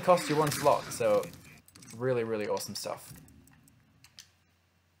 And they only cost you 1 slot, so really, really awesome stuff.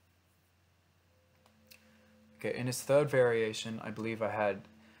 Okay, in his 3rd variation, I believe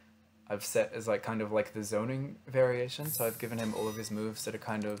I've set as like kind of like the zoning variation, so I've given him all of his moves that are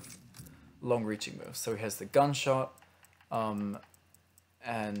kind of long-reaching moves. So he has the gunshot,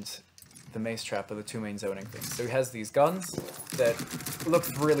 and the mace trap are the 2 main zoning things. So he has these guns that look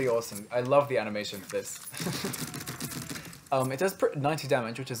really awesome. I love the animation for this. It does 90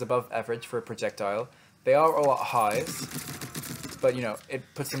 damage, which is above average for a projectile. They are all at highs, but you know, it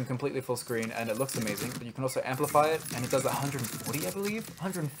puts them completely full screen and it looks amazing. But you can also amplify it, and it does 140, I believe?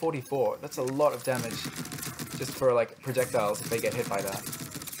 144. That's a lot of damage just for like projectiles if they get hit by that.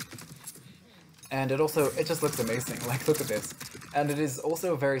 And it just looks amazing. Like, look at this. And it is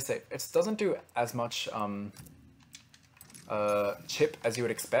also very safe. It doesn't do as much chip as you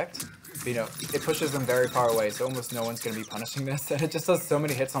would expect. But, you know, it pushes them very far away, so almost no one's going to be punishing this. And it just does so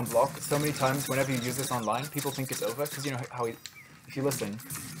many hits on block. So many times whenever you use this online, people think it's over, because you know how if you listen,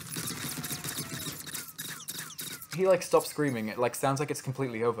 he like stops screaming. It like sounds like it's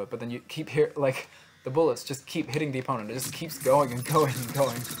completely over, but then you keep like the bullets just keep hitting the opponent. It just keeps going and going and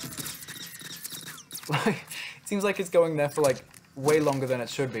going. Like, it seems like it's going there for like way longer than it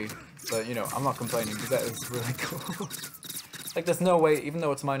should be, but you know, I'm not complaining because that is really cool. Like, there's no way, even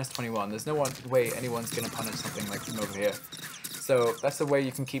though it's -21, there's no way anyone's gonna punish something like from over here. So that's the way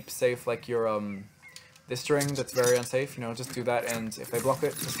you can keep safe, like your this string that's very unsafe. You know, just do that, and if they block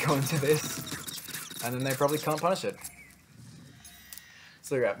it, just go into this, and then they probably can't punish it.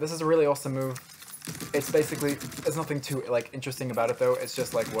 So yeah, this is a really awesome move. It's basically, there's nothing too like interesting about it though. It's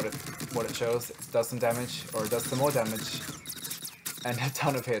just like what it shows. It does some damage, or it does some more damage, and a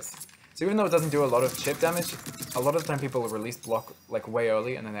ton of hits. So even though it doesn't do a lot of chip damage, a lot of the time people release block like way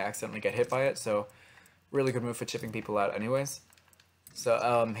early, and then they accidentally get hit by it. So really good move for chipping people out, anyways.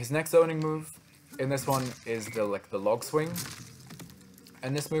 So his next zoning move in this one is the log swing,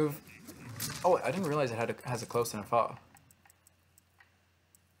 and this move. Oh, I didn't realize it has a close and a far.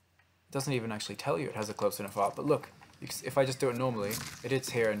 doesn't even actually tell you it has a close and a far, but look, if I just do it normally, it hits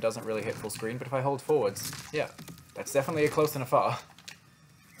here and doesn't really hit full screen, but if I hold forwards, yeah, that's definitely a close and a far.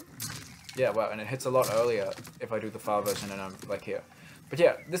 Yeah, well, and it hits a lot earlier if I do the far version and I'm like here. But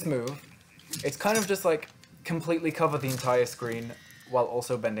yeah, this move, it's kind of just like completely cover the entire screen while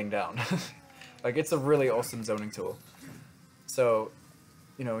also bending down. Like, it's a really awesome zoning tool. So,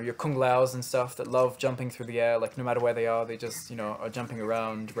 you know, your Kung Laos and stuff that love jumping through the air, like no matter where they are, they just, you know, are jumping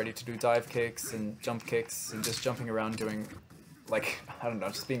around, ready to do dive kicks and jump kicks and just jumping around doing, like, I don't know,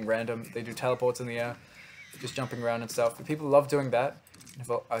 just being random. They do teleports in the air, just jumping around and stuff. But people love doing that. If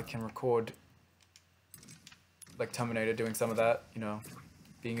I can record, like, Terminator doing some of that, you know,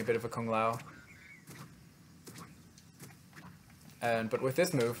 being a bit of a Kung Lao. But with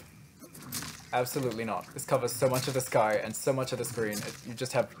this move, absolutely not. This covers so much of the sky and so much of the screen, you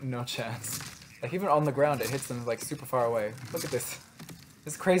just have no chance. Like, even on the ground, it hits them, like, super far away. Look at this.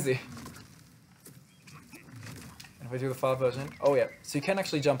 It's crazy. And if I do the far version... Oh, yeah. So you can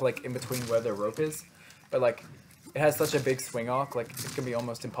actually jump, like, in between where the rope is. But, like, it has such a big swing arc, like, it's gonna be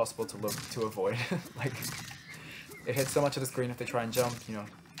almost impossible to avoid. Like, it hits so much of the screen if they try and jump, you know.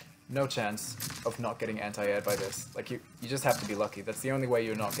 No chance of not getting anti-air by this. Like, you just have to be lucky. That's the only way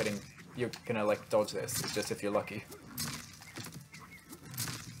you're not getting... You're gonna, like, dodge this. It's just if you're lucky.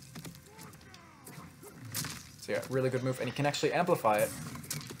 So yeah, really good move. And you can actually amplify it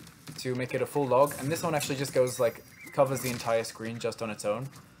to make it a full log. And this one actually just goes, like, covers the entire screen just on its own.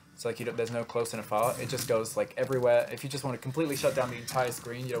 So, like, there's no close and a far. It just goes, like, everywhere. If you just want to completely shut down the entire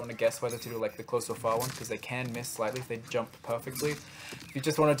screen, you don't want to guess whether to do, like, the close or far one, because they can miss slightly if they jump perfectly. If you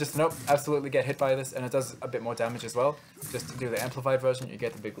just want to nope, absolutely get hit by this, and it does a bit more damage as well. Just to do the amplified version, you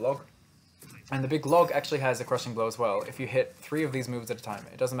get the big log. And the big log actually has a crushing blow as well, if you hit 3 of these moves at a time.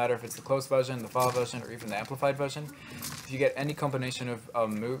 It doesn't matter if it's the close version, the far version, or even the amplified version. If you get any combination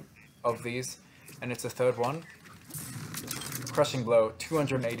of these, and it's a third one, crushing blow,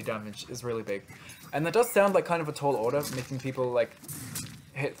 280 damage is really big. And that does sound like kind of a tall order, making people, like,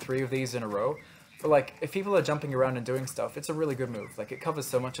 hit 3 of these in a row. But, like, if people are jumping around and doing stuff, it's a really good move. Like, it covers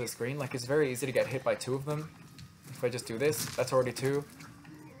so much of the screen. Like, it's very easy to get hit by 2 of them. If I just do this, that's already 2.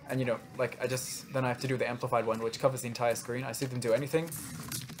 And, you know, like, then I have to do the amplified one, which covers the entire screen. I see them do anything.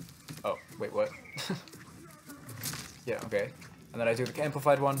 Oh, wait, what? Yeah, okay. And then I do the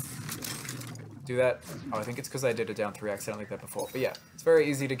amplified one. Do that. Oh, I think it's because I did a down 3 accidentally there before. But yeah, it's very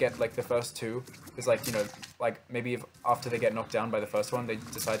easy to get, like, the first 2. It's like, you know, like, maybe if after they get knocked down by the first one, they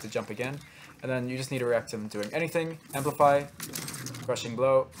decide to jump again. And then you just need to react to them doing anything. Amplify, crushing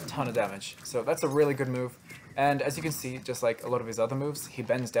blow, a ton of damage. So that's a really good move. And as you can see, just like a lot of his other moves, he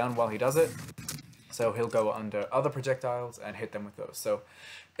bends down while he does it. So he'll go under other projectiles and hit them with those. So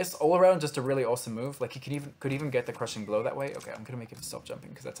it's all around just a really awesome move. Like, he could even get the crushing blow that way. Okay, I'm gonna make him stop jumping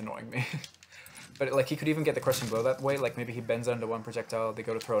because that's annoying me. But, like, he could even get the crushing blow that way. Like, maybe he bends under one projectile, they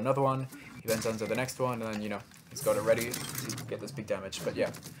go to throw another one, he bends under the next one, and then, you know, he's got it ready to get this big damage. But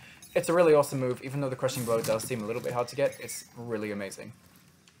yeah, it's a really awesome move. Even though the crushing blow does seem a little bit hard to get, it's really amazing.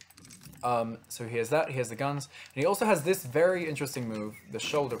 So he has that, he has the guns, and he also has this very interesting move, the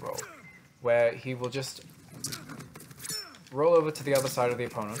shoulder roll, where he will just roll over to the other side of the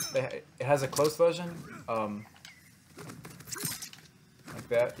opponent. It has a close version, like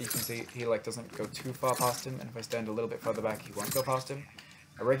that. You can see he, like, doesn't go too far past him, and if I stand a little bit further back, he won't go past him.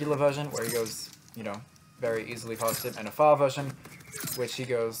 A regular version, where he goes, you know, very easily past him, and a far version, which he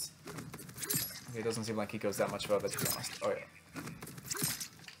goes... Okay, it doesn't seem like he goes that much further, to be honest. Oh yeah.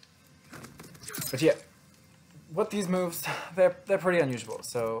 But yeah, what these moves, they're pretty unusual,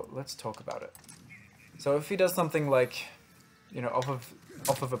 so let's talk about it. So if he does something like, you know, off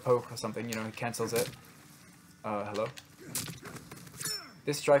of a poke or something, you know, he cancels it. Hello?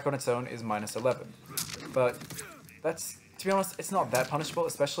 This strike on its own is -11. But that's, to be honest, it's not that punishable,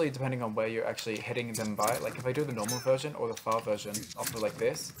 especially depending on where you're actually hitting them by. Like, if I do the normal version or the far version off of like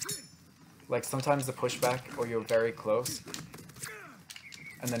this, like, sometimes the pushback or you're very close,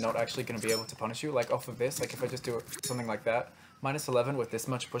 and they're not actually going to be able to punish you, like off of this, like if I just do something like that, -11 with this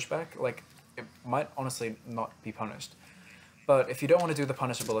much pushback, like, it might honestly not be punished. But if you don't want to do the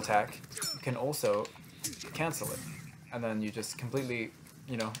punishable attack, you can also cancel it, and then you just completely,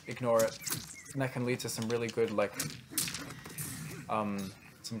 you know, ignore it, and that can lead to some really good, like,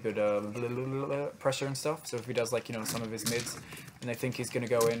 some good pressure and stuff. So if he does, like, you know, some of his mids, and they think he's going to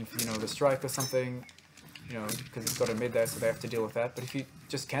go in for, you know, the strike or something, you know, because he's got a mid there, so they have to deal with that. But if you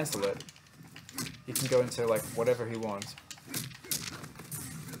just cancel it, he can go into, like, whatever he wants.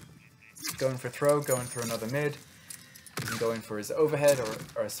 Going for throw, going for another mid, he can go in for his overhead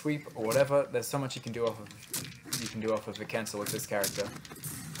or a sweep or whatever. There's so much you can do off of the cancel with this character.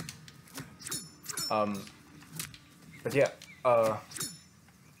 But yeah,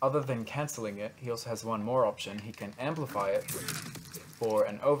 other than cancelling it, he also has one more option. He can amplify it for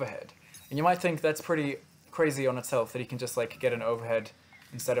an overhead. And you might think that's pretty crazy on itself, that he can just like get an overhead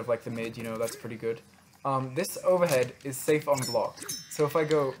instead of like the mid, you know, that's pretty good. This overhead is safe on block. So if I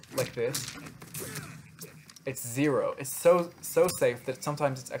go like this, it's 0. It's so safe that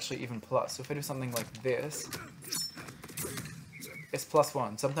sometimes it's actually even plus. So if I do something like this, it's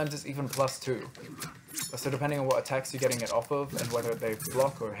 +1. Sometimes it's even +2. So depending on what attacks you're getting it off of and whether they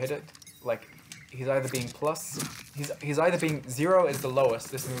block or hit it, like he's either being he's either being 0 is the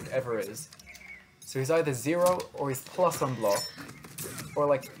lowest this move ever is. So he's either 0 or he's plus on block, or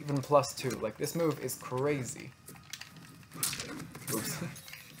like even +2. Like this move is crazy. Oops.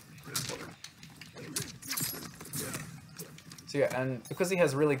 So yeah, and because he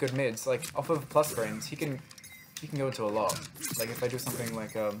has really good mids, like off of plus frames, he can go into a lot. Like if I do something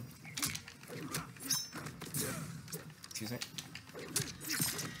like excuse me.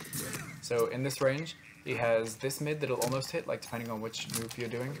 So in this range, he has this mid that'll almost hit, like depending on which move you're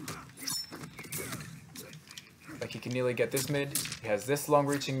doing. Like he can nearly get this mid. He has this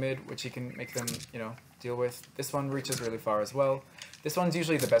long-reaching mid, which he can make them, you know, deal with. This one reaches really far as well. This one's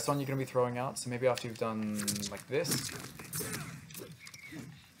usually the best one you're going to be throwing out, so maybe after you've done like this,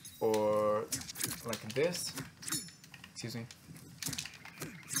 or like this, excuse me,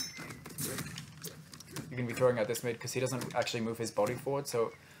 you're going to be throwing out this mid because he doesn't actually move his body forward,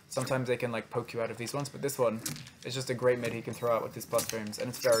 so sometimes they can like poke you out of these ones, but this one is just a great mid he can throw out with his plus frames, and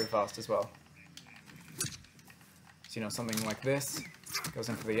it's very fast as well. So, you know, something like this goes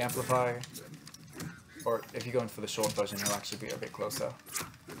in for the amplify, or if you go in for the short version, he'll actually be a bit closer.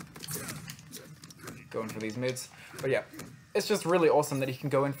 Going for these mids. But yeah, it's just really awesome that he can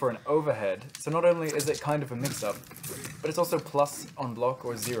go in for an overhead. So not only is it kind of a mix-up, but it's also plus on block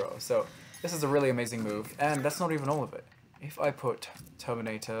or 0. So this is a really amazing move, and that's not even all of it. If I put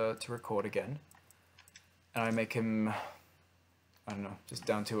Terminator to record again, and I make him, I don't know, just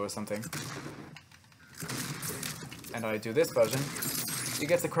down 2 or something, and I do this version, he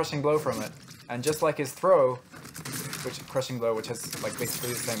gets a crushing blow from it. And just like his throw, crushing blow, which has like basically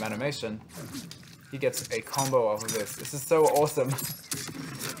the same animation, he gets a combo off of this. This is so awesome.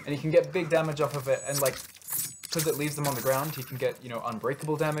 And he can get big damage off of it, and like, because it leaves them on the ground, he can get, you know,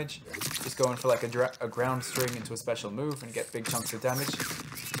 unbreakable damage. Just go in for like a ground string into a special move and get big chunks of damage.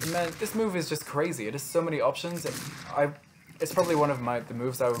 And man, this move is just crazy. It has so many options. It's probably one of the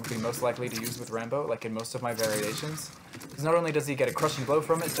moves I would be most likely to use with Rambo, like in most of my variations. Because not only does he get a crushing blow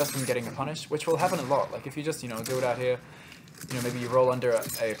from it, just from getting a punish, which will happen a lot. Like if you just, you know, do it out here, you know, maybe you roll under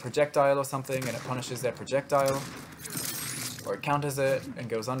a projectile or something and it punishes their projectile, or it counters it and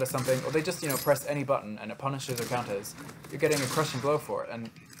goes under something, or they just, you know, press any button and it punishes or counters, you're getting a crushing blow for it,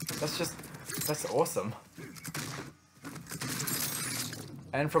 and that's awesome.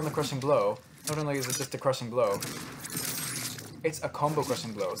 And from the crushing blow, not only is it just a crushing blow, it's a combo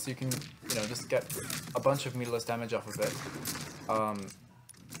crushing blow, so you can, you know, just get a bunch of meterless damage off of it. I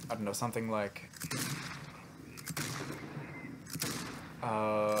don't know, something like,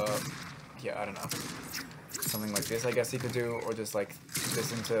 yeah, I don't know. Something like this, I guess you could do, or just like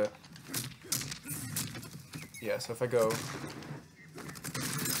this into, yeah, so if I go,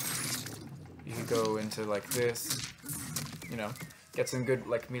 you could go into like this, you know, get some good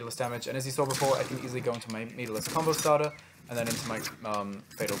like meterless damage, and as you saw before, I can easily go into my meterless combo starter, and then into my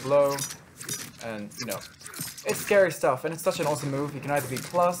fatal blow, and you know, it's scary stuff, and it's such an awesome move. You can either be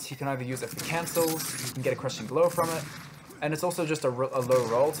plus, you can either use it for cancels, you can get a crushing blow from it, and it's also just a low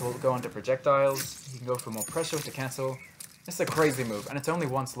roll, so we'll go into projectiles, you can go for more pressure to cancel. It's a crazy move, and it's only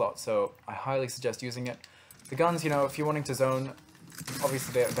one slot, so I highly suggest using it. The guns, you know, if you're wanting to zone,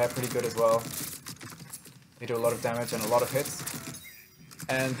 obviously they're pretty good as well. They do a lot of damage and a lot of hits.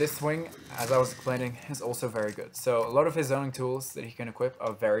 And this swing, as I was explaining, is also very good. So a lot of his zoning tools that he can equip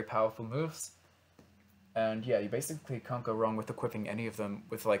are very powerful moves. And yeah, you basically can't go wrong with equipping any of them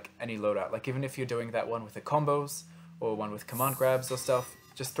with like any loadout. Like even if you're doing that one with the combos, or one with command grabs or stuff,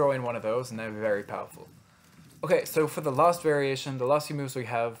 just throw in one of those and they're very powerful. Okay, so for the last variation, the last few moves we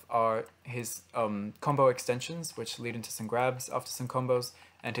have are his combo extensions, which lead into some grabs after some combos,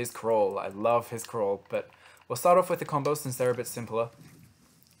 and his Krawl. I love his Krawl, but we'll start off with the combos since they're a bit simpler.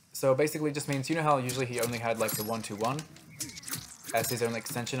 So basically just means, you know how usually he only had like the 1-2-1 as his only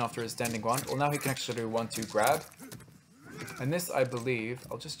extension after his standing 1? Well, now he can actually do 1-2 grab. And this, I believe,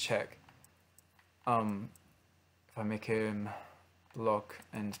 I'll just check. If I make him block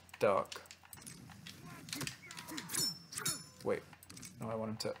and duck. Wait, no, I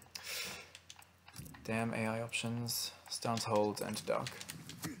want him to... Damn AI options. Stance, hold, and duck.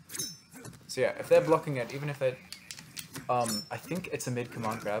 So yeah, if they're blocking it, even if they're... I think it's a mid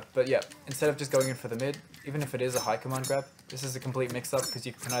command grab, but yeah, instead of just going in for the mid, even if it is a high command grab, this is a complete mix-up, because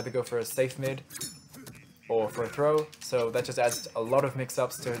you can either go for a safe mid, or for a throw, so that just adds a lot of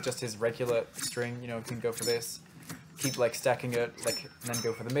mix-ups to just his regular string. You know, you can go for this, keep like stacking it, like, and then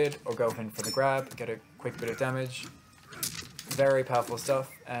go for the mid, or go in for the grab, get a quick bit of damage. Very powerful stuff,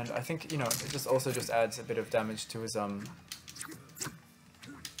 and I think, you know, it just also just adds a bit of damage to his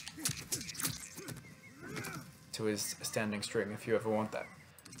standing string, if you ever want that.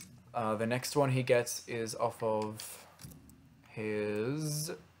 The next one he gets is off of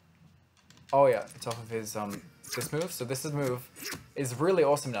his... Oh yeah, it's off of his this move. So this move is really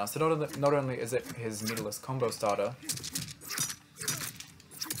awesome now. So not only is it his meterless combo starter,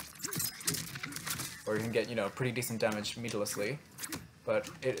 where you can get, you know, pretty decent damage meterlessly, but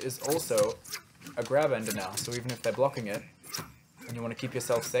it is also a grab ender now. So even if they're blocking it, and you want to keep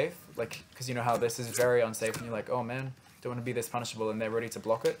yourself safe, like, because you know how this is very unsafe, and you're like, oh man, don't want to be this punishable, and they're ready to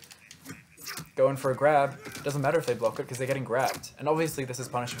block it. Going for a grab, it doesn't matter if they block it, because they're getting grabbed. And obviously this is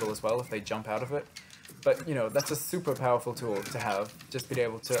punishable as well if they jump out of it. But, you know, that's a super powerful tool to have, just be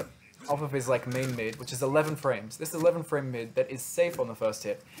able to, off of his, like, main mid, which is 11 frames. This 11 frame mid that is safe on the first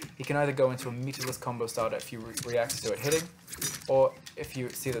hit. He can either go into a meterless combo starter if you react to it hitting, or if you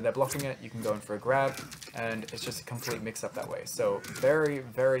see that they're blocking it, you can go in for a grab, and it's just a complete mix-up that way. So, very,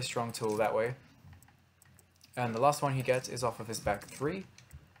 very strong tool that way. And the last one he gets is off of his back 3.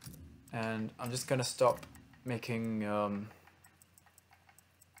 And I'm just gonna stop making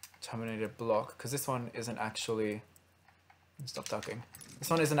Terminator block, because this one isn't actually... Stop talking. This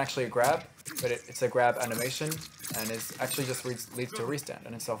one isn't actually a grab, but it's a grab animation, and it actually just leads to a restand,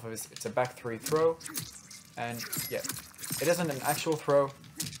 and it's off of it's a back 3 throw, and yeah, it isn't an actual throw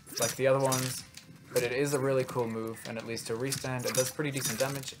like the other ones, but it is a really cool move, and it leads to a restand. It does pretty decent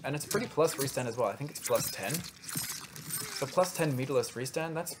damage, and it's pretty plus restand as well. I think it's plus 10. So plus 10 meterless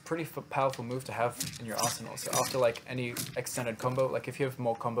restand, that's a pretty powerful move to have in your arsenal. So after like any extended combo, like if you have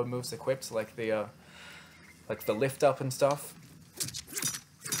more combo moves equipped, like the lift up and stuff,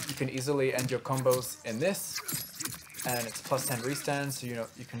 you can easily end your combos in this, and it's plus 10 restand, so you know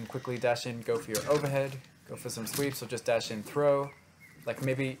you can quickly dash in, go for your overhead, go for some sweeps, or just dash in throw. Like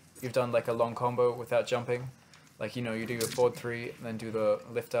maybe you've done like a long combo without jumping, like, you know, you do your forward 3 and then do the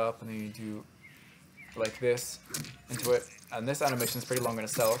lift up, and then you do like this into it, and this animation is pretty long in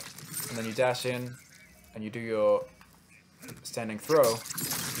itself, and then you dash in and you do your standing throw.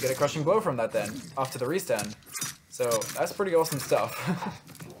 You get a crushing blow from that then after the restand, so that's pretty awesome stuff.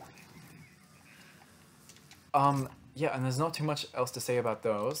 Yeah, and there's not too much else to say about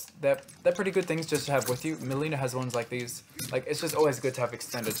those. They're pretty good things just to have with you. Melina has ones like these. Like, it's just always good to have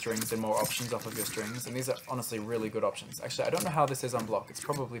extended strings and more options off of your strings, and these are honestly really good options. Actually, I don't know how this is on block. It's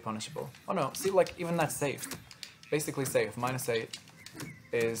probably punishable. Oh no, see, like, even that's safe. Basically safe. -8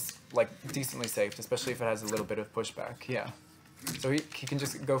 is, like, decently safe, especially if it has a little bit of pushback. Yeah. So he can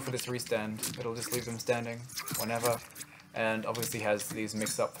just go for this restand. It'll just leave them standing whenever, and obviously has these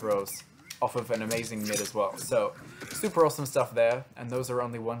mix-up throws off of an amazing mid as well. So, super awesome stuff there, and those are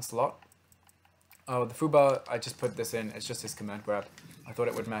only one slot. Oh, the Fuban, I just put this in, it's just his command grab. I thought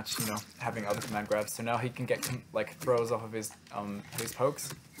it would match, you know, having other command grabs, so now he can get, like, throws off of his pokes,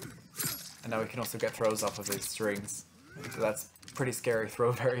 and now he can also get throws off of his strings. So that's pretty scary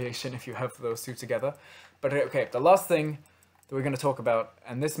throw variation if you have those two together. But okay, the last thing that we're going to talk about,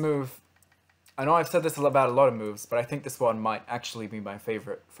 and this move, I know I've said this about a lot of moves, but I think this one might actually be my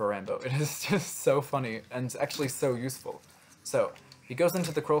favorite for Rambo. It is just so funny, and it's actually so useful. So, he goes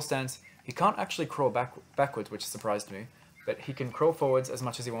into the crawl stance. He can't actually crawl backwards, which surprised me, but he can crawl forwards as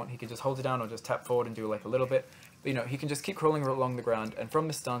much as he wants. He can just hold it down or just tap forward and do like a little bit. But you know, he can just keep crawling along the ground, and from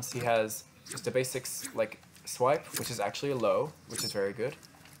this stance he has just a basic, like, swipe, which is actually a low, which is very good.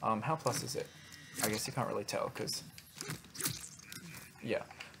 How plus is it? I guess you can't really tell, because... yeah.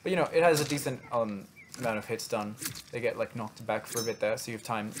 But you know, it has a decent amount of hits done. They get like knocked back for a bit there, so you have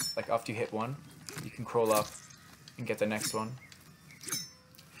time, like after you hit one, you can crawl up and get the next one.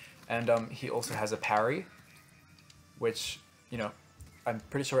 And he also has a parry, which, you know, I'm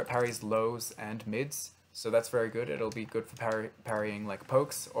pretty sure it parries lows and mids, so that's very good. It'll be good for parrying like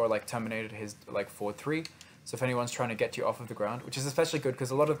pokes, or like Terminated his like forward 3. So if anyone's trying to get you off of the ground, which is especially good because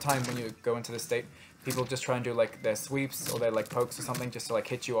a lot of the time when you go into this state, people just try and do like their sweeps or their like pokes or something just to like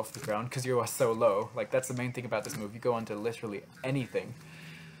hit you off the ground because you are so low. Like, that's the main thing about this move. You go onto literally anything.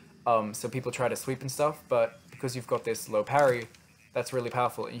 So people try to sweep and stuff, but because you've got this low parry, that's really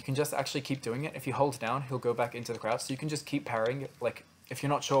powerful. And you can just actually keep doing it. If you hold down, he'll go back into the crouch, so you can just keep parrying. Like, if you're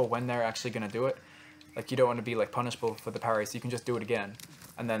not sure when they're actually going to do it, Like, you don't want to be, like, punishable for the parry, so you can just do it again.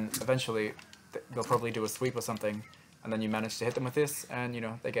 And then, eventually, they'll probably do a sweep or something, and then you manage to hit them with this, and, you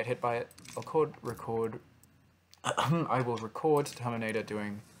know, they get hit by it. Record... I will record Terminator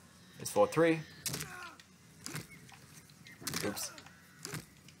doing his 4-3. Oops.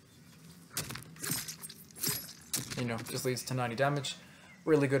 You know, just leads to 90 damage.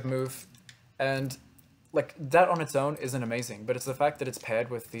 Really good move. And, like, that on its own isn't amazing, but it's the fact that it's paired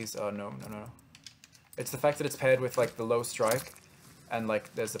with these... no. It's the fact that it's paired with, like, the low strike, and,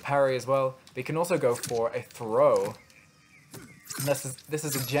 like, there's a parry as well. But you can also go for a throw. And this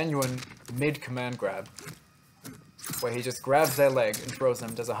is a genuine mid-command grab, where he just grabs their leg and throws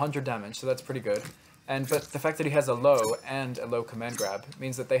them, does 100 damage, so that's pretty good. But the fact that he has a low and a low command grab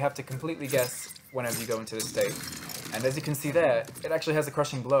means that they have to completely guess whenever you go into this state. And as you can see there, it actually has a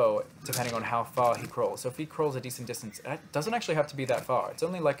crushing blow depending on how far he crawls. So if he crawls a decent distance, it doesn't actually have to be that far. It's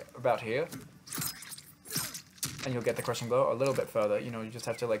only like about here. And you'll get the crushing blow a little bit further. You know, you just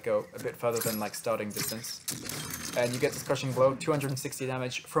have to like go a bit further than like starting distance. And you get this crushing blow, 260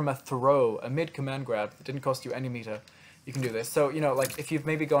 damage from a throw, a mid-command grab that didn't cost you any meter. You can do this. So, you know, like if you've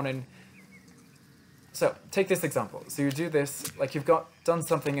maybe gone in... So, take this example. So you do this, like you've done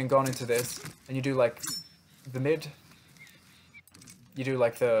something and gone into this, and you do like the mid, you do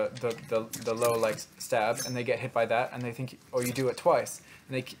like the low like stab, and they get hit by that, and they think, or you do it twice,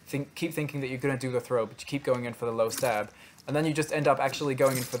 and they keep thinking that you're gonna do the throw, but you keep going in for the low stab, and then you just end up actually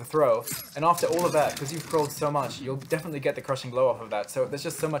going in for the throw, and after all of that, because you've crawled so much, you'll definitely get the crushing blow off of that, so there's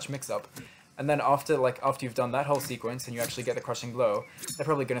just so much mix-up. And then after you've done that whole sequence and you actually get the crushing blow, they're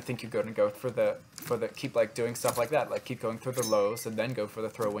probably gonna think you're gonna go for the keep like doing stuff like that, like keep going through the lows and then go for the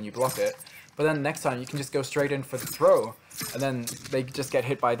throw when you block it. But then next time you can just go straight in for the throw, and then they just get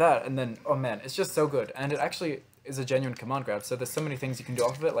hit by that, and then oh man, it's just so good. And it actually is a genuine command grab, so there's so many things you can do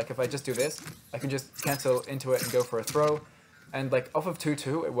off of it. Like if I just do this, I can just cancel into it and go for a throw. And like off of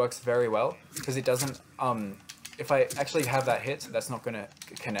 2-2, it works very well because it doesn't if I actually have that hit, that's not going to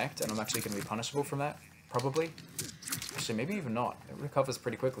connect, and I'm actually going to be punishable from that, probably. Actually, maybe even not. It recovers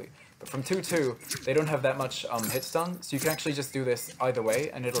pretty quickly. But from 2-2, they don't have that much hit stun, so you can actually just do this either way,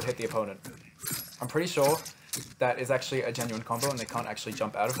 and it'll hit the opponent. I'm pretty sure that is actually a genuine combo, and they can't actually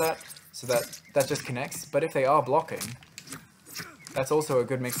jump out of that, so that just connects. But if they are blocking, that's also a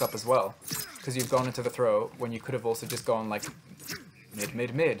good mix-up as well, because you've gone into the throw when you could have also just gone like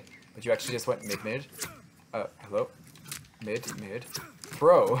mid, but you actually just went mid. Hello? Mid,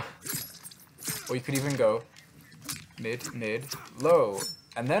 throw. Or you could even go mid, low,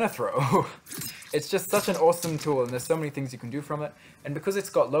 and then a throw. It's just such an awesome tool, and there's so many things you can do from it. And because it's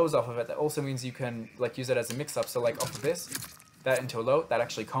got lows off of it, that also means you can like use it as a mix-up. So like off of this, that into a low, that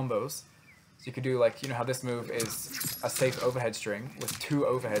actually combos. So you could do like, you know how this move is a safe overhead string with 2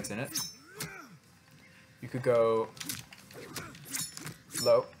 overheads in it. You could go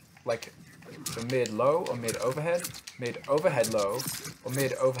low, like the mid-low or mid-overhead low, or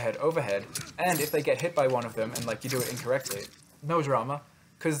mid-overhead, and if they get hit by one of them and like you do it incorrectly, no drama,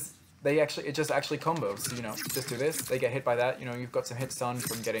 because it just actually combos. So, you know, just do this, they get hit by that, you know, you've got some hit stun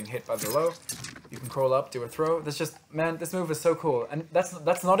from getting hit by the low, you can crawl up, do a throw. There's just, man, this move is so cool, and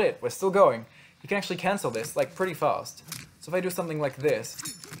that's not it, we're still going. You can actually cancel this, like, pretty fast. So if I do something like this,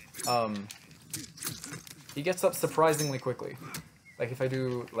 he gets up surprisingly quickly. Like if I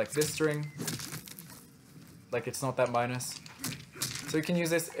do like this string, like it's not that minus. So you can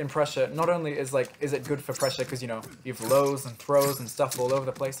use this in pressure. Not only is it good for pressure because, you know, you have lows and throws and stuff all over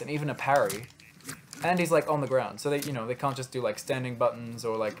the place, and even a parry. And he's like on the ground, so they can't just do like standing buttons,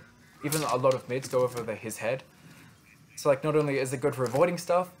 or like even a lot of mids go over his head. So like not only is it good for avoiding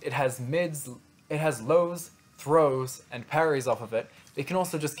stuff, it has mids, it has lows, throws, and parries off of it. They can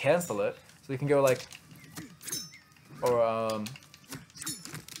also just cancel it, so you can go like, or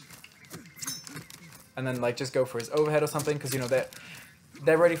and then like just go for his overhead or something, because, you know,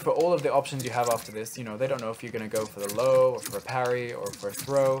 they're ready for all of the options you have after this. You know, they don't know if you're gonna go for the low or for a parry or for a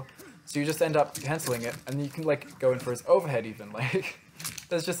throw, so you just end up canceling it, and you can like go in for his overhead even. Like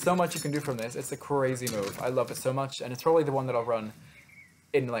there's just so much you can do from this. It's a crazy move. I love it so much, and it's probably the one that I'll run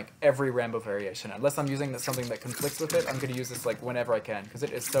in like every Rambo variation. Unless I'm using something that conflicts with it, I'm gonna use this like whenever I can, because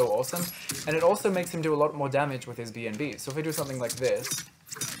it is so awesome. And it also makes him do a lot more damage with his BNB. So if I do something like this,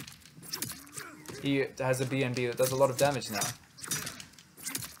 he has a BNB that does a lot of damage now.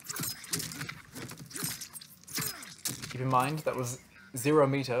 Keep in mind, that was 0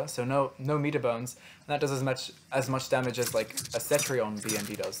 meter, so no meter bones, and that does as much damage as like a Cetrion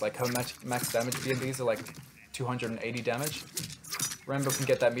BNB does. Like her max damage BNBs are like 280 damage. Rambo can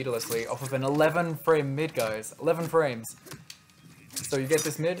get that meterlessly off of an 11 frame mid, guys. 11 frames. So you get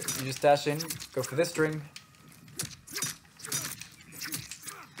this mid, you just dash in, go for this string.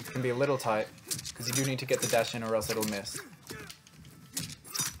 It can be a little tight, because you do need to get the dash in or else it'll miss.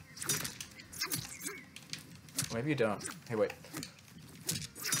 Or maybe you don't. Hey, wait.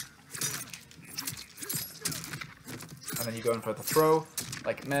 And then you go in for the throw.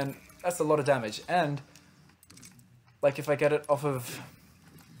 Like, man, that's a lot of damage. And, like, if I get it off of...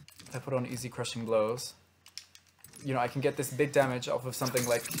 If I put on easy crushing blows, you know, I can get this big damage off of something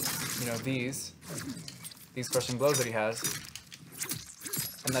like, you know, these crushing blows that he has.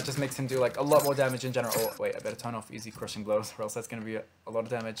 And that just makes him do, like, a lot more damage in general. Oh, wait, I better turn off easy crushing blows, or else that's going to be a lot of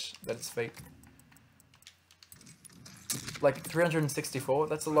damage that it's fake. Like, 364,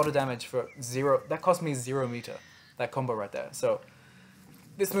 that's a lot of damage for 0. That cost me 0 meter, that combo right there. So,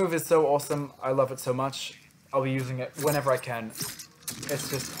 this move is so awesome. I love it so much. I'll be using it whenever I can. It's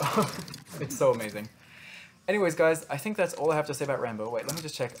just, it's so amazing. Anyways, guys, I think that's all I have to say about Rambo. Wait, let me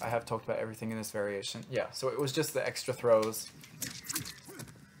just check. I have talked about everything in this variation. Yeah, so it was just the extra throws.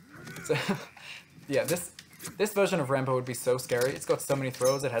 So, yeah, this version of Rambo would be so scary. It's got so many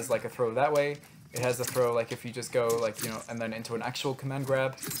throws. It has, like, a throw that way. It has a throw, like, if you just go, like, you know, and then into an actual command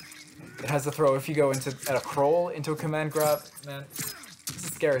grab. It has a throw if you go into, at a crawl, into a command grab. Man, this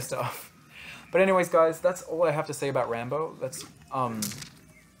is scary stuff. But anyways, guys, that's all I have to say about Rambo. That's,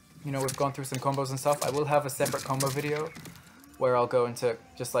 you know, we've gone through some combos and stuff. I will have a separate combo video where I'll go into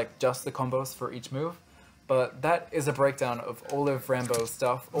just the combos for each move. But that is a breakdown of all of Rambo's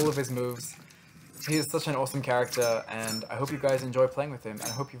stuff, all of his moves. He is such an awesome character, and I hope you guys enjoy playing with him, and I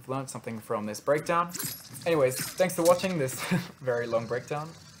hope you've learned something from this breakdown. Anyways, thanks for watching this very long breakdown.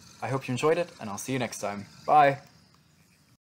 I hope you enjoyed it, and I'll see you next time. Bye!